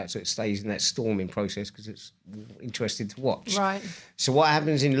 take people out, so it stays in that storming process because it's interesting to watch. Right. So what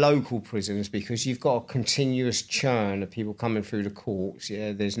happens in local prisons, because you've got a continuous churn of people coming through the courts,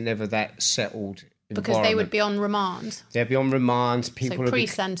 there's never that settled because they would be on remand. They'd be on remand. People so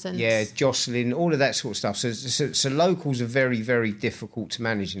pre-sentence. Jostling, all of that sort of stuff. So locals are very, very difficult to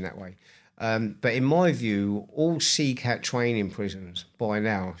manage in that way. But in my view, all CCAT training prisons by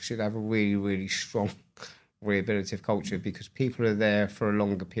now should have a really, really strong rehabilitative culture, because people are there for a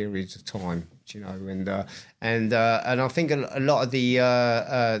longer periods of time, and I think a lot of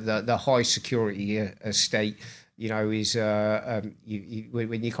the high security estate, is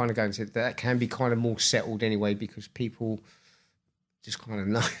when you kind of go into that can be kind of more settled anyway, because people just kind of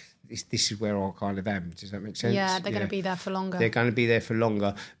know. This is where I kind of am. Does that make sense? Yeah, they're going to be there for longer. They're going to be there for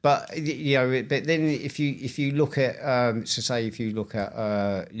longer. But but then if you look at if you look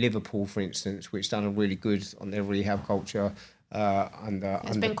at Liverpool, for instance, which done a really good on their rehab culture.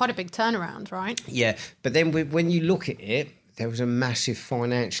 It's been quite a big turnaround, right? Yeah, but then when you look at it, there was a massive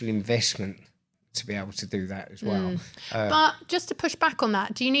financial investment to be able to do that as well. But just to push back on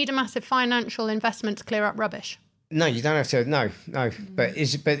that, do you need a massive financial investment to clear up rubbish? No, you don't have to. No. But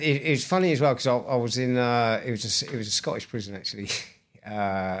it's funny as well, because I was in it was a Scottish prison actually,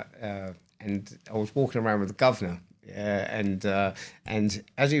 and I was walking around with the governor, and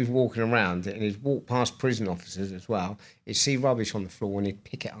as he was walking around, and he'd walk past prison officers as well, he'd see rubbish on the floor and he'd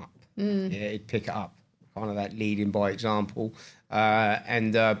pick it up. He'd pick it up, kind of that leading by example. But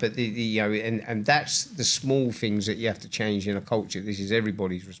and that's the small things that you have to change in a culture. This is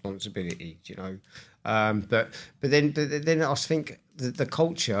everybody's responsibility, But then I think the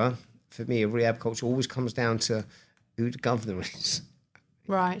culture, for me, a rehab culture always comes down to who the governor is.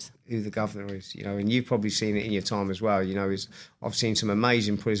 Right. Who the governor is, and you've probably seen it in your time as well, I've seen some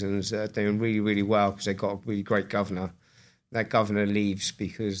amazing prisons that are doing really, really well because they've got a really great governor. That governor leaves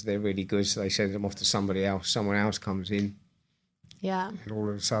because they're really good, so they send them off to somebody else. Someone else comes in. Yeah. And all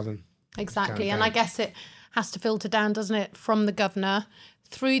of a sudden. Exactly. And I guess it has to filter down, doesn't it, from the governor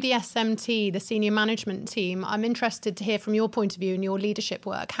through the SMT, the senior management team. I'm interested to hear from your point of view and your leadership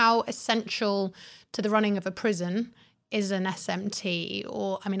work, how essential to the running of a prison is an SMT?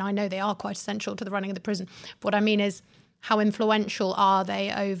 Or, I know they are quite essential to the running of the prison. But what I mean is, how influential are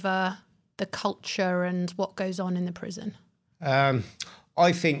they over the culture and what goes on in the prison?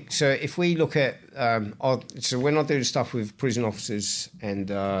 I think so. If we look at so when I do the stuff with prison officers and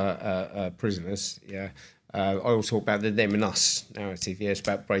prisoners, I always talk about the them and us narrative. It's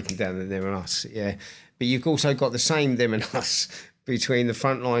about breaking down the them and us. But you've also got the same them and us between the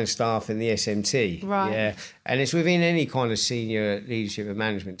frontline staff and the SMT. Right. And it's within any kind of senior leadership and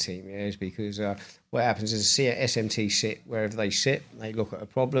management team. It's because what happens is a SMT sit wherever they sit. They look at a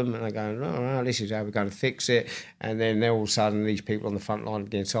problem and they go, no, this is how we're going to fix it. And then all of a sudden these people on the front line are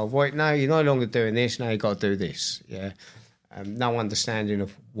getting told, wait, no, you're no longer doing this. Now you've got to do this. No understanding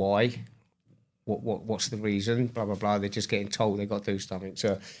of why. What's the reason? Blah, blah, blah. They're just getting told they've got to do something.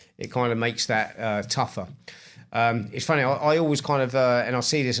 So it kind of makes that tougher. It's funny. I always kind of, and I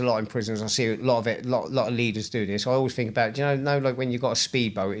see this a lot in prisons. I see a lot of it. A lot of leaders do this. I always think about, like when you've got a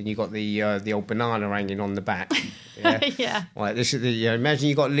speedboat and you've got the old banana hanging on the back. Yeah. Like this is imagine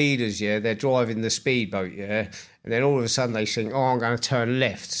you've got leaders. They're driving the speedboat. And then all of a sudden they think, I'm going to turn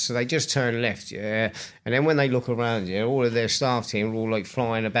left. So they just turn left. And then when they look around, all of their staff team are all like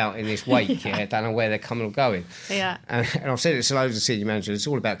flying about in this wake. Don't know where they're coming or going. Yeah. And I've said it to loads of senior managers. It's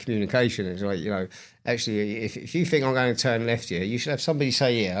all about communication. It's like, actually, if you think I'm going to turn left here, you should have somebody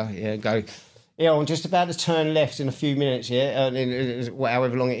say, and go, Yeah, I'm just about to turn left in a few minutes,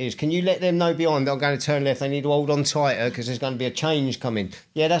 however long it is. Can you let them know behind that I'm going to turn left? They need to hold on tighter because there's going to be a change coming.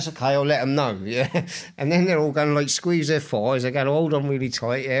 Yeah, that's okay. I'll let them know. Yeah, and then they're all going to like squeeze their thighs. They're going to hold on really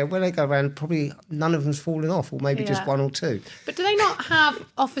tight. Yeah, when they go around, probably none of them's falling off, or maybe just one or two. But do they not have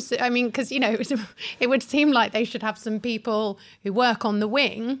officers? I mean, because it would seem like they should have some people who work on the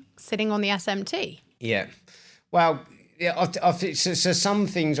wing sitting on the SMT. Yeah, well. Yeah, I think, so some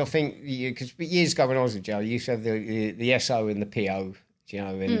things I think, because years ago when I was in jail, you used to have the SO and the PO,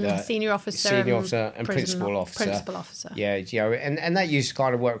 and senior officer and principal officer. Principal officer. Yeah, and that used to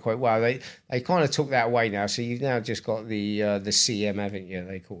kind of work quite well. They kind of took that away now, so you've now just got the CM, haven't you?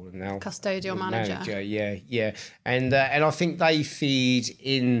 They call them now custodial manager. Yeah, and I think they feed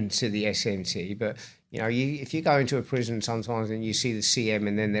into the SMT, but. If you go into a prison sometimes and you see the CM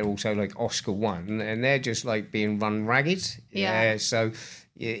and then they're also like Oscar 1 and they're just like being run ragged. Yeah. So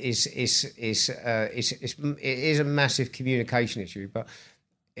it is a massive communication issue, but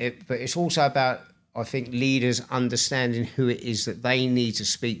it's also about, I think, leaders understanding who it is that they need to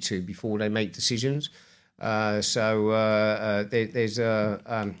speak to before they make decisions. There's what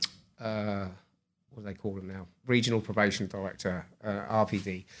do they call them now? Regional Probation Director,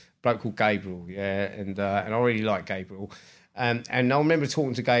 RPD. Bloke called Gabriel, and I really like Gabriel, and I remember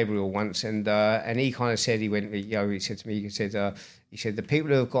talking to Gabriel once, and he kind of said he said to me, he said the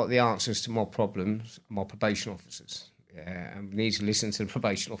people who have got the answers to my problems are my probation officers, and we need to listen to the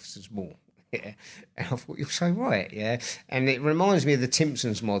probation officers more. Yeah, and I thought, you're so right, and it reminds me of the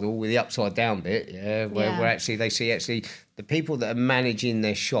Timpsons model with the upside down bit, where actually they see the people that are managing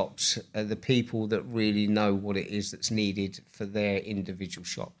their shops are the people that really know what it is that's needed for their individual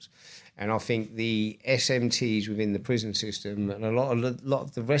shops. And I think the SMTs within the prison system and a lot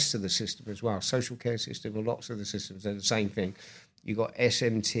of the rest of the system as well, social care system, and lots of the systems are the same thing. You've got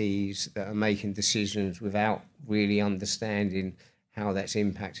SMTs that are making decisions without really understanding how that's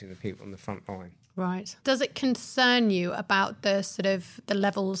impacting the people on the front line. Right. Does it concern you about the sort of the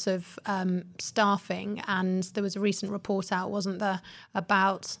levels of staffing? And there was a recent report out, wasn't there,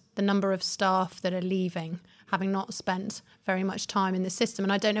 about the number of staff that are leaving, having not spent very much time in the system.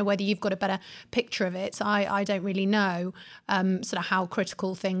 And I don't know whether you've got a better picture of it. I don't really know sort of how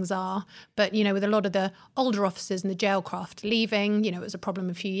critical things are. But, with a lot of the older officers in the jail craft leaving, it was a problem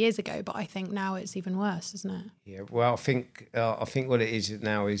a few years ago, but I think now it's even worse, isn't it? Yeah, well, I think what it is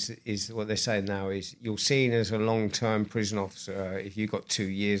now is what they're saying now is you're seen as a long-term prison officer if you've got 2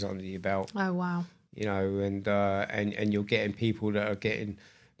 years under your belt. Oh, wow. And you're getting people that are getting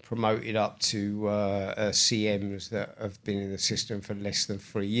promoted up to CMs that have been in the system for less than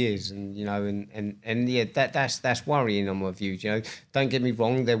 3 years, that's worrying on my view. Don't get me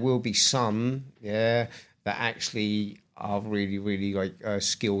wrong, there will be some that actually are really, really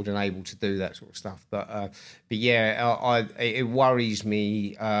skilled and able to do that sort of stuff. But it worries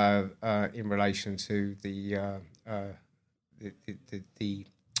me in relation to the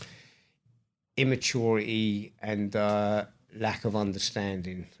immaturity and lack of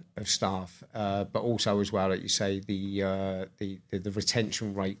understanding of staff, but also as well, like you say, the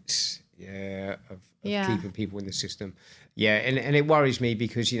retention rates of keeping people in the system. Yeah, and it worries me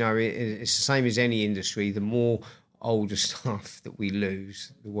because it's the same as any industry. The more older staff that we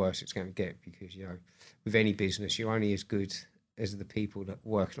lose, the worse it's going to get, because with any business, you're only as good as the people that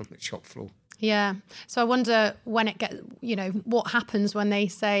work on the shop floor. Yeah. So I wonder when it gets, what happens when they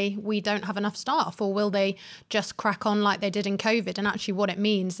say we don't have enough staff, or will they just crack on like they did in COVID? And actually what it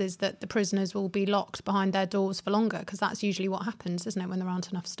means is that the prisoners will be locked behind their doors for longer, because that's usually what happens, isn't it, when there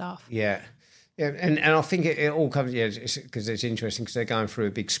aren't enough staff? Yeah. Yeah, and I think it all comes, because it's interesting because they're going through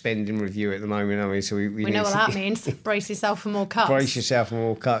a big spending review at the moment. So we know what that means. Brace yourself for more cuts. Brace yourself for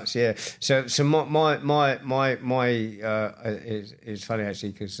more cuts. Yeah. So my it's funny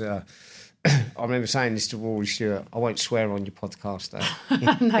actually, because I remember saying this to Rory Stewart. I won't swear on your podcast, though.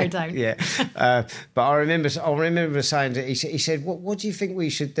 No, don't. Yeah, but I remember saying that he said, "What do you think we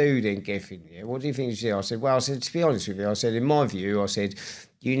should do then, Geffen? Yeah, what do you think we should do?" I said, "Well, to be honest with you, I said, in my view, I said,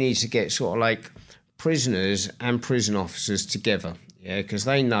 you need to get sort of like prisoners and prison officers together, because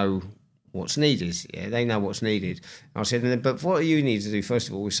they know what's needed. Yeah, they know what's needed." And I said, "But what you need to do first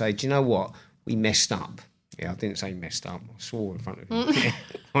of all is say, do you know what? We messed up." Yeah, I didn't say messed up. I swore in front of him.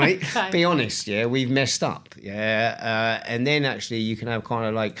 Right? Okay. Be honest, we've messed up. And then actually you can have kind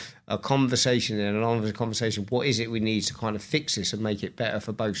of like a conversation and an honest conversation. What is it we need to kind of fix this and make it better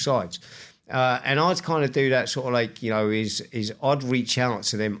for both sides? And I'd kind of do that sort of like, is I'd reach out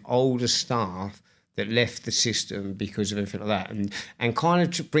to them older staff that left the system because of everything like that, and kind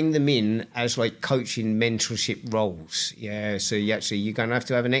of to bring them in as like coaching mentorship roles. Yeah, so you're going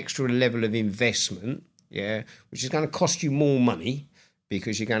to have an extra level of investment, yeah, which is going to cost you more money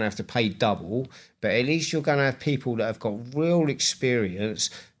because you're going to have to pay double, but at least you're going to have people that have got real experience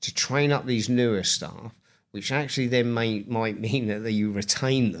to train up these newer staff, which actually then might mean that you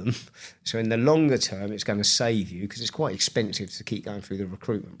retain them. So in the longer term, it's going to save you because it's quite expensive to keep going through the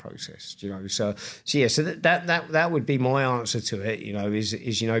recruitment process, you know. So that would be my answer to it, you know,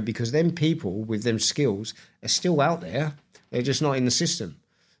 is you know, because then people with them skills are still out there, they're just not in the system.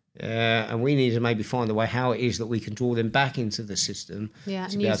 And we need to maybe find a way how it is that we can draw them back into the system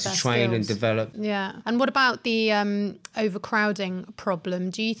to be able to train skills and develop. Yeah. And what about the overcrowding problem?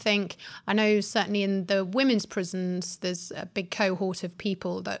 Do you think, I know certainly in the women's prisons, there's a big cohort of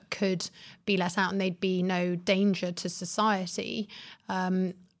people that could be let out and they'd be no danger to society.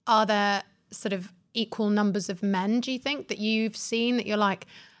 Are there sort of equal numbers of men, do you think, that you've seen that you're like,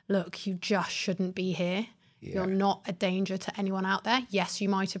 look, you just shouldn't be here? Yeah. You're not a danger to anyone out there. Yes, you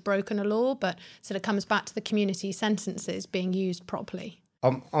might have broken a law, but sort of comes back to the community sentences being used properly.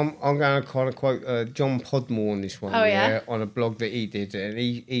 I'm going to kind of quote John Podmore on this one, on a blog that he did, and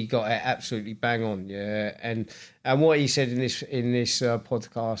he got it absolutely bang on, yeah. And what he said in this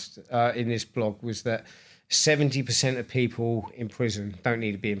podcast, in this blog, was that 70% of people in prison don't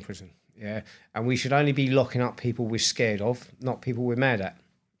need to be in prison, yeah. And we should only be locking up people we're scared of, not people we're mad at.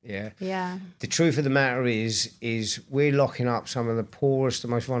 Yeah. The truth of the matter is we're locking up some of the poorest, the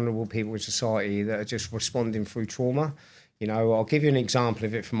most vulnerable people in society that are just responding through trauma. You know, I'll give you an example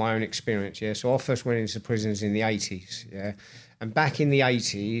of it from my own experience. Yeah, so I first went into prisons in the 80s. Yeah, and back in the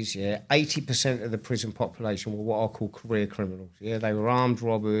 80s, 80% of the prison population were what I call career criminals. Yeah, they were armed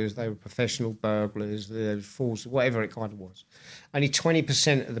robbers, they were professional burglars, they were fools, whatever it kind of was. Only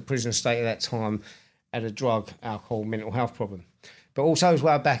 20% of the prison estate at that time had a drug, alcohol, mental health problem. But also as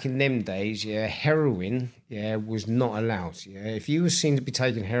well, back in them days, heroin, was not allowed. Yeah, if you were seen to be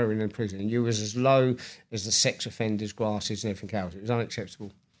taking heroin in prison, you was as low as the sex offenders' glasses and everything else. It was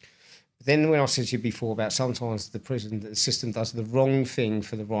unacceptable. But then when I said to you before about sometimes the system does the wrong thing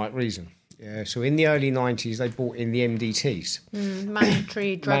for the right reason. Yeah, so in the early 90s, they brought in the MDTs.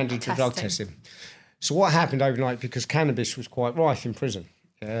 Mandatory drug testing. So what happened overnight, because cannabis was quite rife in prison,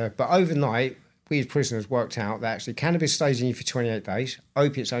 but overnight, we as prisoners worked out that actually cannabis stays in you for 28 days,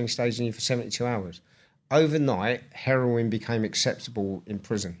 opiates only stays in you for 72 hours. Overnight, heroin became acceptable in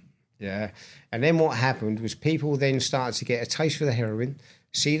prison, yeah? And then what happened was people then started to get a taste for the heroin,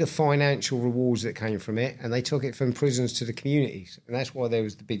 see the financial rewards that came from it, and they took it from prisons to the communities. And that's why there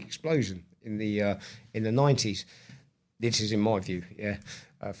was the big explosion in the 90s. This is in my view,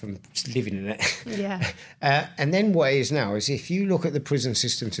 from living in it. Yeah. And then what it is now is if you look at the prison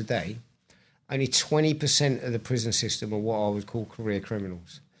system today, only 20% of the prison system are what I would call career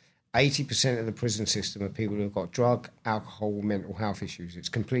criminals. 80% of the prison system are people who have got drug, alcohol, mental health issues. It's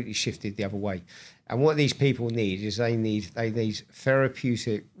completely shifted the other way. And what these people need is they need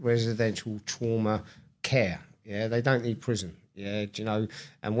therapeutic residential trauma care. Yeah, they don't need prison. Yeah, do you know?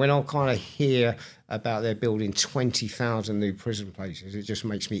 And when I kind of hear about they're building 20,000 new prison places, it just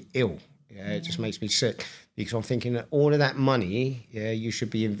makes me ill. Yeah, it just makes me sick because I'm thinking that all of that money, you should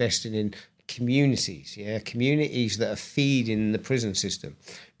be investing in communities that are feeding the prison system,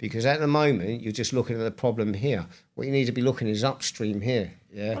 because at the moment you're just looking at the problem here. What you need to be looking is upstream here.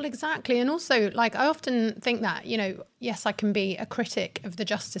 Yeah, well, exactly. And also, like, I often think that, you know, yes, I can be a critic of the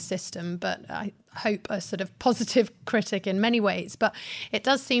justice system, but I hope a sort of positive critic in many ways. But it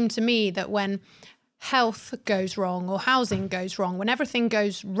does seem to me that when health goes wrong or housing goes wrong, when everything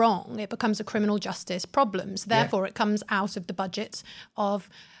goes wrong, it becomes a criminal justice problem. So therefore, it comes out of the budget of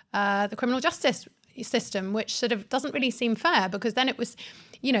the criminal justice system, which sort of doesn't really seem fair, because then it was,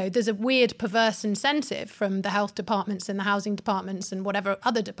 you know, there's a weird perverse incentive from the health departments and the housing departments and whatever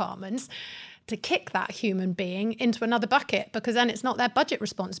other departments to kick that human being into another bucket, because then it's not their budget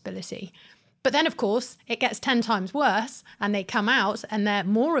responsibility. But then, of course, it gets 10 times worse and they come out and they're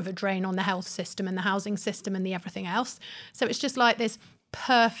more of a drain on the health system and the housing system and the everything else. So it's just like this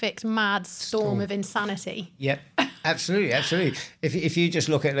perfect mad storm of insanity. Yep, absolutely. If you just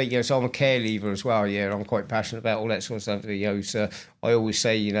look at, like, you know, so I'm a care leaver as well. Yeah, I'm quite passionate about all that sort of stuff. You know, so I always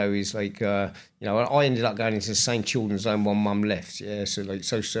say, you know, is like, you know, I ended up going into the same children's home one mum left. Yeah, so like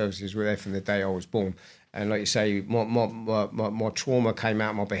social services were there from the day I was born. And like you say, my trauma came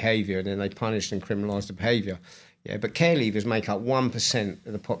out of my behaviour, and then they punished and criminalised the behaviour. Yeah, but care leavers make up 1%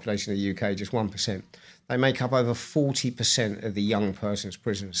 of the population of the UK, just 1%. They make up over 40% of the young person's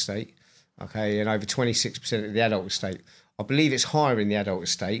prison estate, okay, and over 26% of the adult estate. I believe it's higher in the adult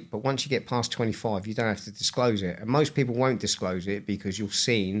estate, but once you get past 25, you don't have to disclose it. And most people won't disclose it because you're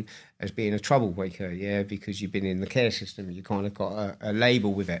seen as being a troublemaker, because you've been in the care system. You kind of got a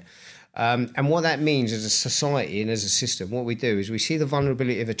label with it. And what that means as a society and as a system, what we do is we see the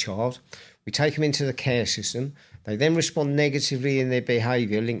vulnerability of a child, we take them into the care system, they then respond negatively in their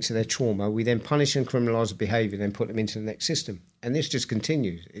behaviour linked to their trauma, we then punish and criminalise the behaviour, then put them into the next system. And this just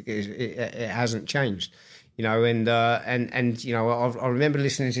continues. It hasn't changed. You know, and you know, I remember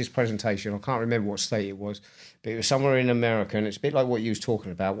listening to this presentation. I can't remember what state it was, but it was somewhere in America, and it's a bit like what you was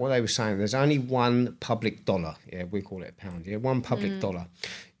talking about. What they were saying, there's only one public dollar. Yeah, we call it a pound. Yeah, one public dollar.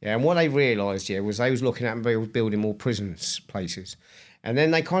 Yeah, and what they realised, was they was looking at building more prisons places. And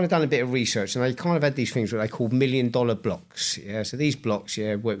then they kind of done a bit of research, and they kind of had these things what they call $1 million blocks. Yeah, so these blocks,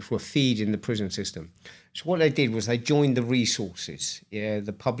 were feeding the prison system. So what they did was they joined the resources,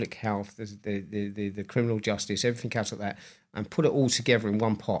 the public health, the criminal justice, everything else like that, and put it all together in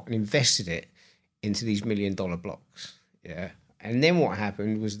one pot and invested it into these $1 million blocks. Yeah, and then what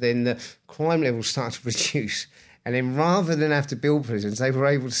happened was then the crime levels started to reduce, and then rather than have to build prisons, they were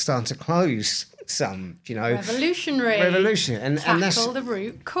able to start to close some, revolutionary, and that's the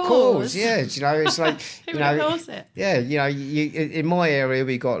root cause. It's like Who would have thought it? In my area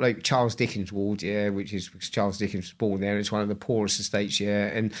we got like Charles Dickens ward, which is because Charles Dickens was born there. It's one of the poorest estates,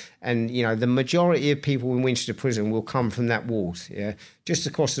 and the majority of people in Winchester Prison will come from that ward. Just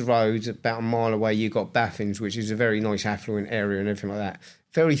across the road, about a mile away, you got Baffins, which is a very nice affluent area and everything like that.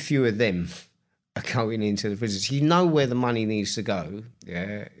 Very few of them are going into the prisons. You know where the money needs to go.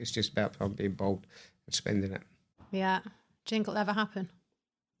 Yeah, it's just about being bold and spending it. Yeah. Do you think it'll ever happen?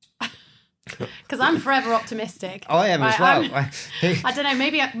 Because I'm forever optimistic. I am as well. I don't know.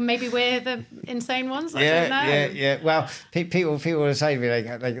 Maybe we're the insane ones. I don't know. Yeah. Well, people will say to me,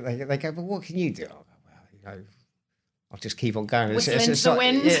 they go, but what can you do? I go, well, I'll just keep on going. Whistling to the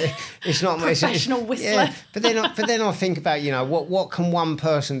wind. It's not professional whistler. Yeah, but then I think about what can one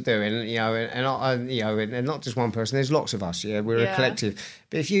person do, and not just one person. There's lots of us. We're a collective.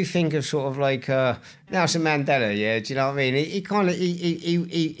 But if you think of sort of like Nelson Mandela, do you know what I mean?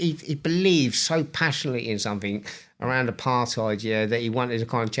 He believed so passionately in something around apartheid, that he wanted to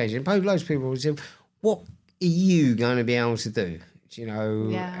kind of change it. And loads of people would say, what are you going to be able to do?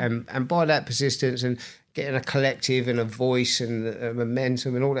 And by that persistence and getting a collective and a voice and a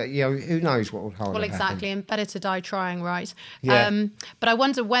momentum and all that, who knows what will hold. Well, exactly, happen. And better to die trying, right? Yeah. But I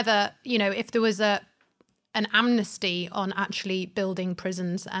wonder whether, if there was an amnesty on actually building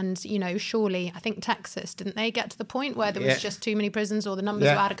prisons, and, surely, I think Texas, didn't they get to the point where there was just too many prisons, or the numbers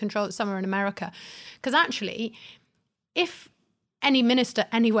were out of control somewhere in America? Because actually, if any minister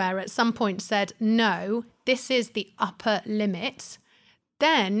anywhere at some point said, no, this is the upper limit,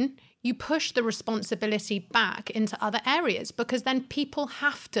 then you push the responsibility back into other areas, because then people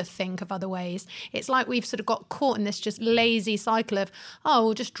have to think of other ways. It's like we've sort of got caught in this just lazy cycle of,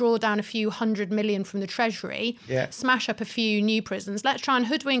 we'll just draw down a few 100 million from the Treasury, smash up a few new prisons. Let's try and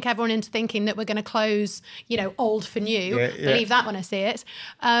hoodwink everyone into thinking that we're going to close, old for new. Believe that when I see it.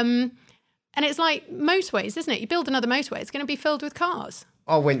 And it's like motorways, isn't it? You build another motorway, it's going to be filled with cars.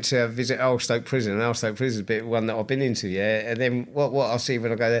 I went to visit Earlstoke Prison, and Earlstoke Prison is a bit one that I've been into, and then what I see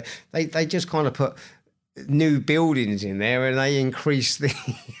when I go there, they just kind of put new buildings in there, and they increase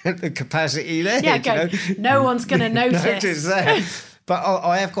the capacity there. Yeah, no one's going to notice that. But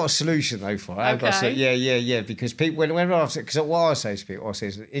I have got a solution though for it. Okay. Because people, whenever because what I say to people, I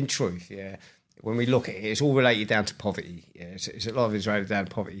say, in truth, when we look at it, it's all related down to poverty. It's a lot of it's related down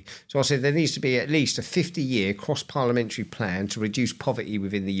to poverty. So I said there needs to be at least a 50-year cross-parliamentary plan to reduce poverty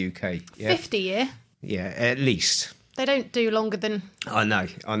within the UK. 50-year? Yeah, at least. They don't do longer than. I know.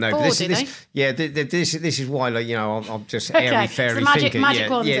 4, do they? Yeah, this is why, I'm just airy fairy thinking.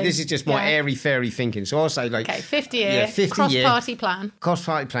 This is just my airy fairy thinking. So I'll say 50-year cross-party plan.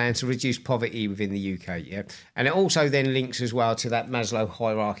 Cross-party plan to reduce poverty within the UK. Yeah, and it also then links as well to that Maslow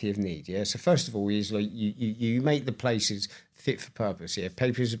hierarchy of need. Yeah, so first of all is you make the places fit for purpose,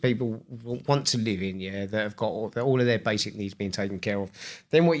 places people want to live in, that have got all of their basic needs being taken care of.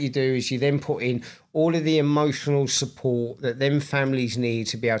 Then what you do is you then put in all of the emotional support that them families need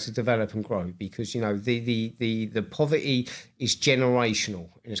to be able to develop and grow, because the poverty is generational,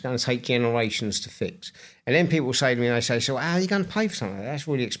 and it's going to take generations to fix. And then people say to me, they say, so how are you going to pay for something like that? That's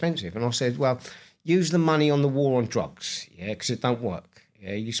really expensive. And I said, well, use the money on the war on drugs, because it don't work.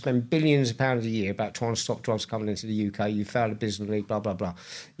 Yeah, you spend billions of pounds a year about trying to stop drugs coming into the UK. You fail abysmally, blah, blah, blah.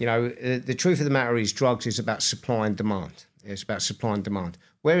 The truth of the matter is drugs is about supply and demand. It's about supply and demand.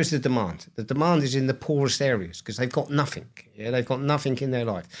 Where is the demand? The demand is in the poorest areas because they've got nothing. Yeah, they've got nothing in their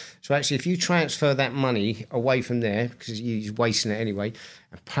life. So actually, if you transfer that money away from there, because you're wasting it anyway,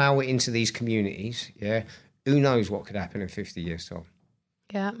 and plough it into these communities, yeah, who knows what could happen in 50 years' time?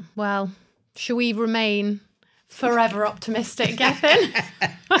 Yeah, well, shall we remain forever optimistic, Gethin?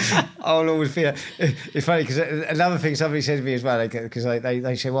 I'll always feel it's funny because another thing somebody said to me as well, because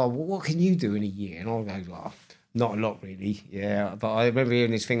they say, well, what can you do in a year? And I'll go, well, not a lot really, yeah. But I remember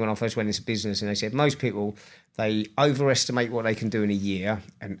hearing this thing when I first went into business, and they said most people, they overestimate what they can do in a year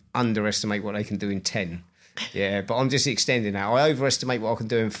and underestimate what they can do in 10. Yeah, but I'm just extending that. I overestimate what I can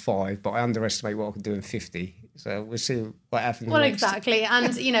do in 5, but I underestimate what I can do in 50. So we'll see what happens. Well, next. exactly.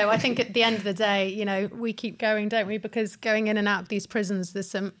 And, you know, I think at the end of the day, you know, we keep going, don't we? Because going in and out of these prisons, there's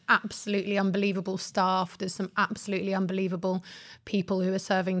some absolutely unbelievable staff. There's some absolutely unbelievable people who are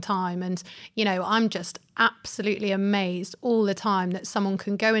serving time. And, you know, I'm just absolutely amazed all the time that someone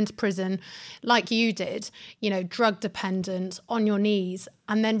can go into prison like you did, you know, drug dependent, on your knees,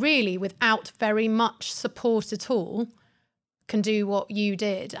 and then really without very much support at all, can do what you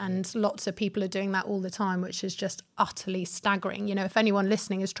did. And lots of people are doing that all the time, which is just utterly staggering. You know, if anyone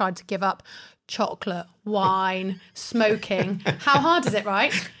listening has tried to give up chocolate, wine, smoking, how hard is it,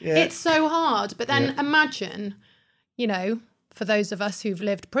 right? Yeah. It's so hard. But then imagine, you know, for those of us who've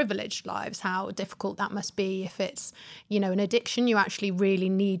lived privileged lives, how difficult that must be if it's, you know, an addiction you actually really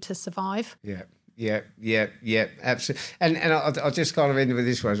need to survive. Yeah, absolutely. And I'll just kind of end with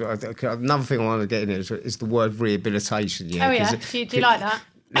this one. Another thing I want to get in is the word rehabilitation. Yeah. Oh, yeah. Do you like that?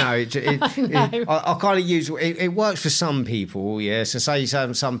 No, I kind of use it works for some people, yeah. So say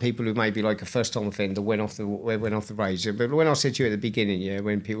some people who may be like a first time offender went off the razor. But when I said to you at the beginning, yeah,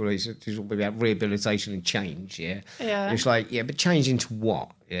 when people talk about rehabilitation and change, yeah, it's like, yeah, but change into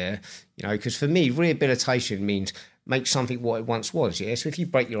what, yeah, you know, because for me rehabilitation means make something what it once was, yeah. So if you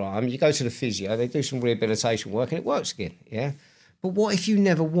break your arm, you go to the physio, they do some rehabilitation work and it works again, yeah. But what if you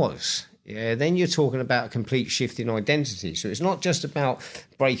never was? Yeah, then you're talking about a complete shift in identity. So it's not just about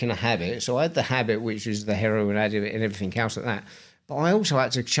breaking a habit. So I had the habit, which is the heroin addict and everything else like that. But I also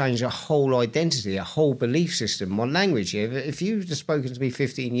had to change a whole identity, a whole belief system, my language. Yeah? If you'd have spoken to me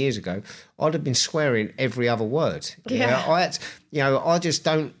 15 years ago, I'd have been swearing every other word. Yeah. I just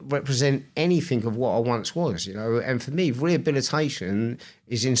don't represent anything of what I once was, you know. And for me, rehabilitation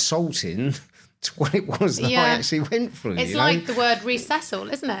is insulting to what it was that I actually went through. It's like the word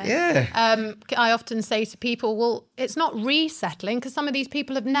resettle, isn't it? Yeah. I often say to people, well, it's not resettling because some of these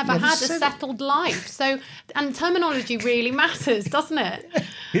people have never had a settled life. So, and terminology really matters, doesn't it?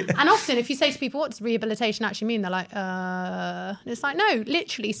 Yeah. And often if you say to people, what does rehabilitation actually mean? They're like, and it's like, no,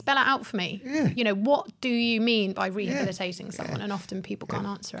 literally spell it out for me. Yeah. You know, what do you mean by rehabilitating someone? And often people can't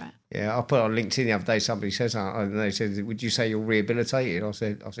answer it. Yeah, I put on LinkedIn the other day, somebody says, and they said, would you say you're rehabilitated? I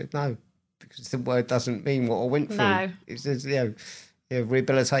said, no. Because the word doesn't mean what I went through. No. It says,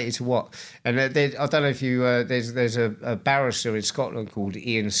 rehabilitated to what? And I don't know if you, there's a barrister in Scotland called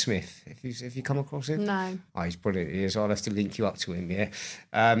Ian Smith. Have you come across him? No. Oh, he's brilliant. He is. I'll have to link you up to him, yeah.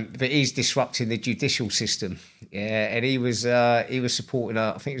 But he's disrupting the judicial system, yeah. And he was supporting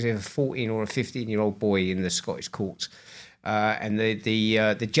I think it was either a 14 or a 15-year-old boy in the Scottish courts. And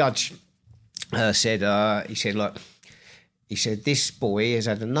the judge said, he said, look, he said, this boy has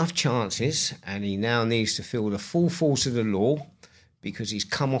had enough chances and he now needs to feel the full force of the law because he's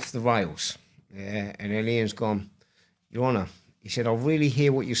come off the rails. Yeah. And then Ian's gone, Your Honour, he said, I really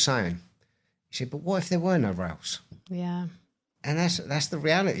hear what you're saying. He said, but what if there were no rails? Yeah. And that's the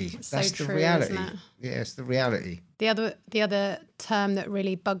reality. That's the reality. Isn't it? Yeah, it's the reality. The other term that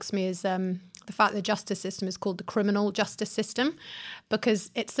really bugs me is the fact that the justice system is called the criminal justice system, because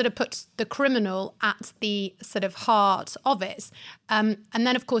it sort of puts the criminal at the sort of heart of it. And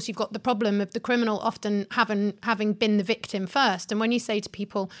then, of course, you've got the problem of the criminal often having been the victim first. And when you say to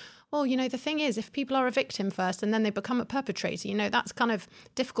people, well, you know, the thing is, if people are a victim first and then they become a perpetrator, you know, that's kind of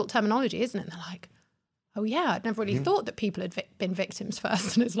difficult terminology, isn't it? And they're like, oh, yeah, I'd never really thought that people had been victims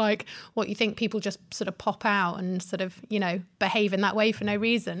first. And it's like, what, you think people just sort of pop out and sort of, you know, behave in that way for no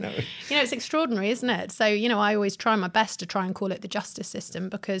reason? No. You know, it's extraordinary, isn't it? So, you know, I always try my best to try and call it the justice system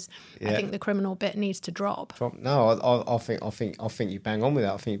because I think the criminal bit needs to drop. No, I think you bang on with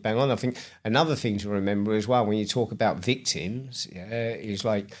that. I think you bang on. I think another thing to remember as well when you talk about victims, is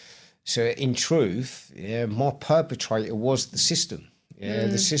like, so in truth, my perpetrator was the system. Yeah,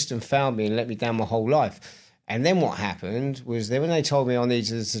 the system found me and let me down my whole life. And then what happened was then when they told me I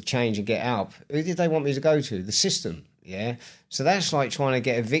needed to change and get out, who did they want me to go to? The system, yeah? So that's like trying to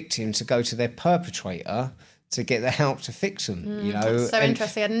get a victim to go to their perpetrator to get the help to fix them, you know? That's so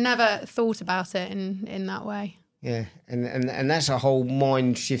interesting. I'd never thought about it in that way. Yeah, and that's a whole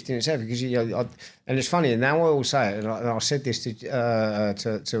mind shift in itself, because and it's funny. And now I always say it, and I said this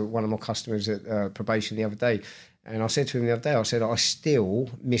to one of my customers at probation the other day, and I said to him the other day, I said, I still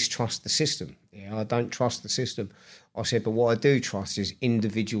mistrust the system. Yeah, I don't trust the system. I said, but what I do trust is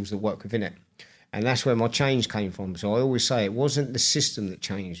individuals that work within it. And that's where my change came from. So I always say it wasn't the system that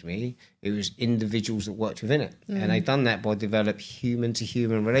changed me, it was individuals that worked within it. And they've done that by developing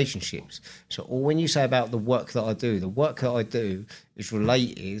human-to-human relationships. So when you say about the work that I do, the work that I do is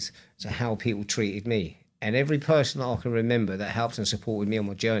related to how people treated me. And every person that I can remember that helped and supported me on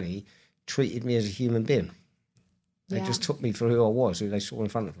my journey treated me as a human being. They just took me for who I was, who they saw in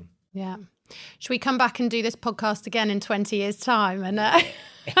front of them. Yeah. Should we come back and do this podcast again in 20 years' time and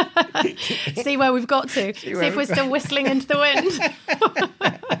see where we've got to? See if we're still whistling into the wind.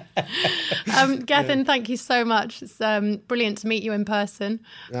 Gethin, thank you so much. It's brilliant to meet you in person.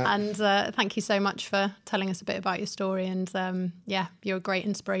 And thank you so much for telling us a bit about your story. And you're a great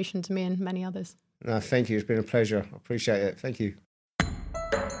inspiration to me and many others. No, thank you. It's been a pleasure. I appreciate it. Thank you.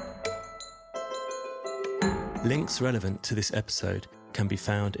 Links relevant to this episode can be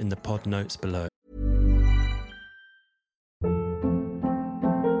found in the pod notes below.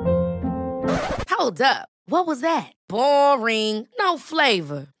 Hold up. What was that? Boring. No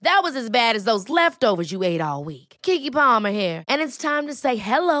flavor. That was as bad as those leftovers you ate all week. Keke Palmer here. And it's time to say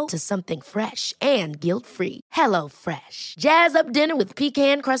hello to something fresh and guilt-free. Hello Fresh. Jazz up dinner with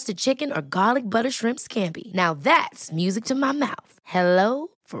pecan-crusted chicken or garlic butter shrimp scampi. Now that's music to my mouth. Hello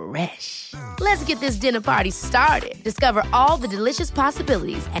Fresh. Let's get this dinner party started. Discover all the delicious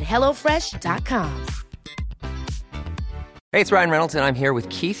possibilities at HelloFresh.com. Hey, it's Ryan Reynolds, and I'm here with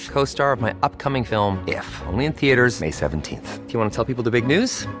Keith, co-star of my upcoming film, If, only in theaters May 17th. Do you want to tell people the big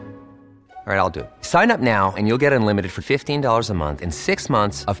news? All right, I'll do it. Sign up now and you'll get unlimited for $15 a month and 6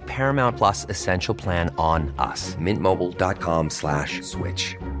 months of Paramount Plus Essential Plan on us.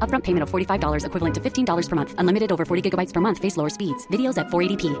 MintMobile.com/switch. Upfront payment of $45 equivalent to $15 per month. Unlimited over 40 gigabytes per month. Face lower speeds. Videos at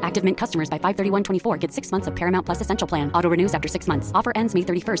 480p. Active Mint customers by 531.24 get 6 months of Paramount Plus Essential Plan. Auto renews after 6 months. Offer ends May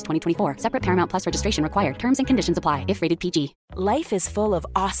 31st, 2024. Separate Paramount Plus registration required. Terms and conditions apply if rated PG. Life is full of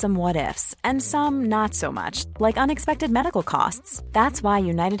awesome what-ifs and some not so much, like unexpected medical costs. That's why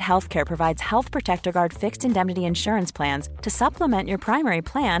United Healthcare provides Health Protector Guard fixed indemnity insurance plans to supplement your primary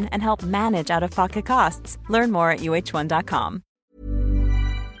plan and help manage out-of-pocket costs. Learn more at UH1.com.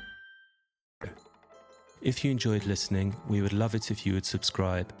 If you enjoyed listening, we would love it if you would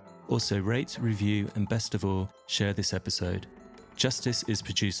subscribe. Also rate, review, and best of all, share this episode. Justice is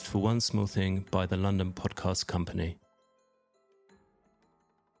produced for One Small Thing by the London Podcast Company.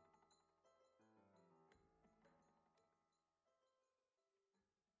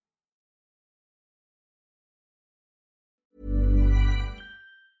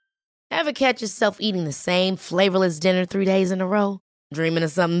 Ever catch yourself eating the same flavorless dinner 3 days in a row? Dreaming of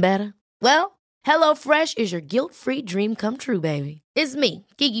something better? Well, HelloFresh is your guilt-free dream come true, baby. It's me,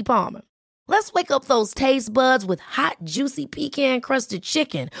 Keke Palmer. Let's wake up those taste buds with hot, juicy pecan-crusted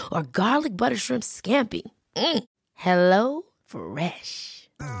chicken or garlic butter shrimp scampi. Hello Fresh.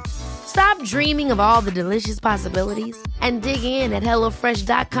 Stop dreaming of all the delicious possibilities and dig in at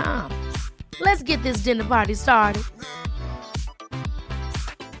HelloFresh.com. Let's get this dinner party started.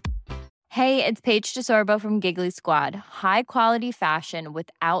 Hey, it's Paige DeSorbo from Giggly Squad. High quality fashion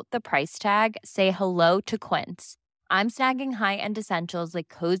without the price tag. Say hello to Quince. I'm snagging high-end essentials like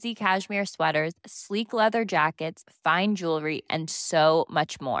cozy cashmere sweaters, sleek leather jackets, fine jewelry, and so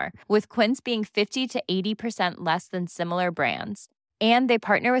much more. With Quince being 50 to 80% less than similar brands. And they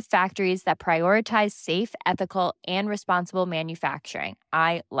partner with factories that prioritize safe, ethical, and responsible manufacturing.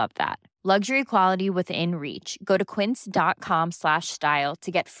 I love that. Luxury quality within reach. Go to quince.com/style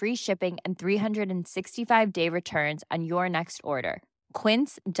to get free shipping and 365-day returns on your next order.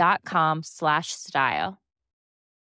 Quince.com/style.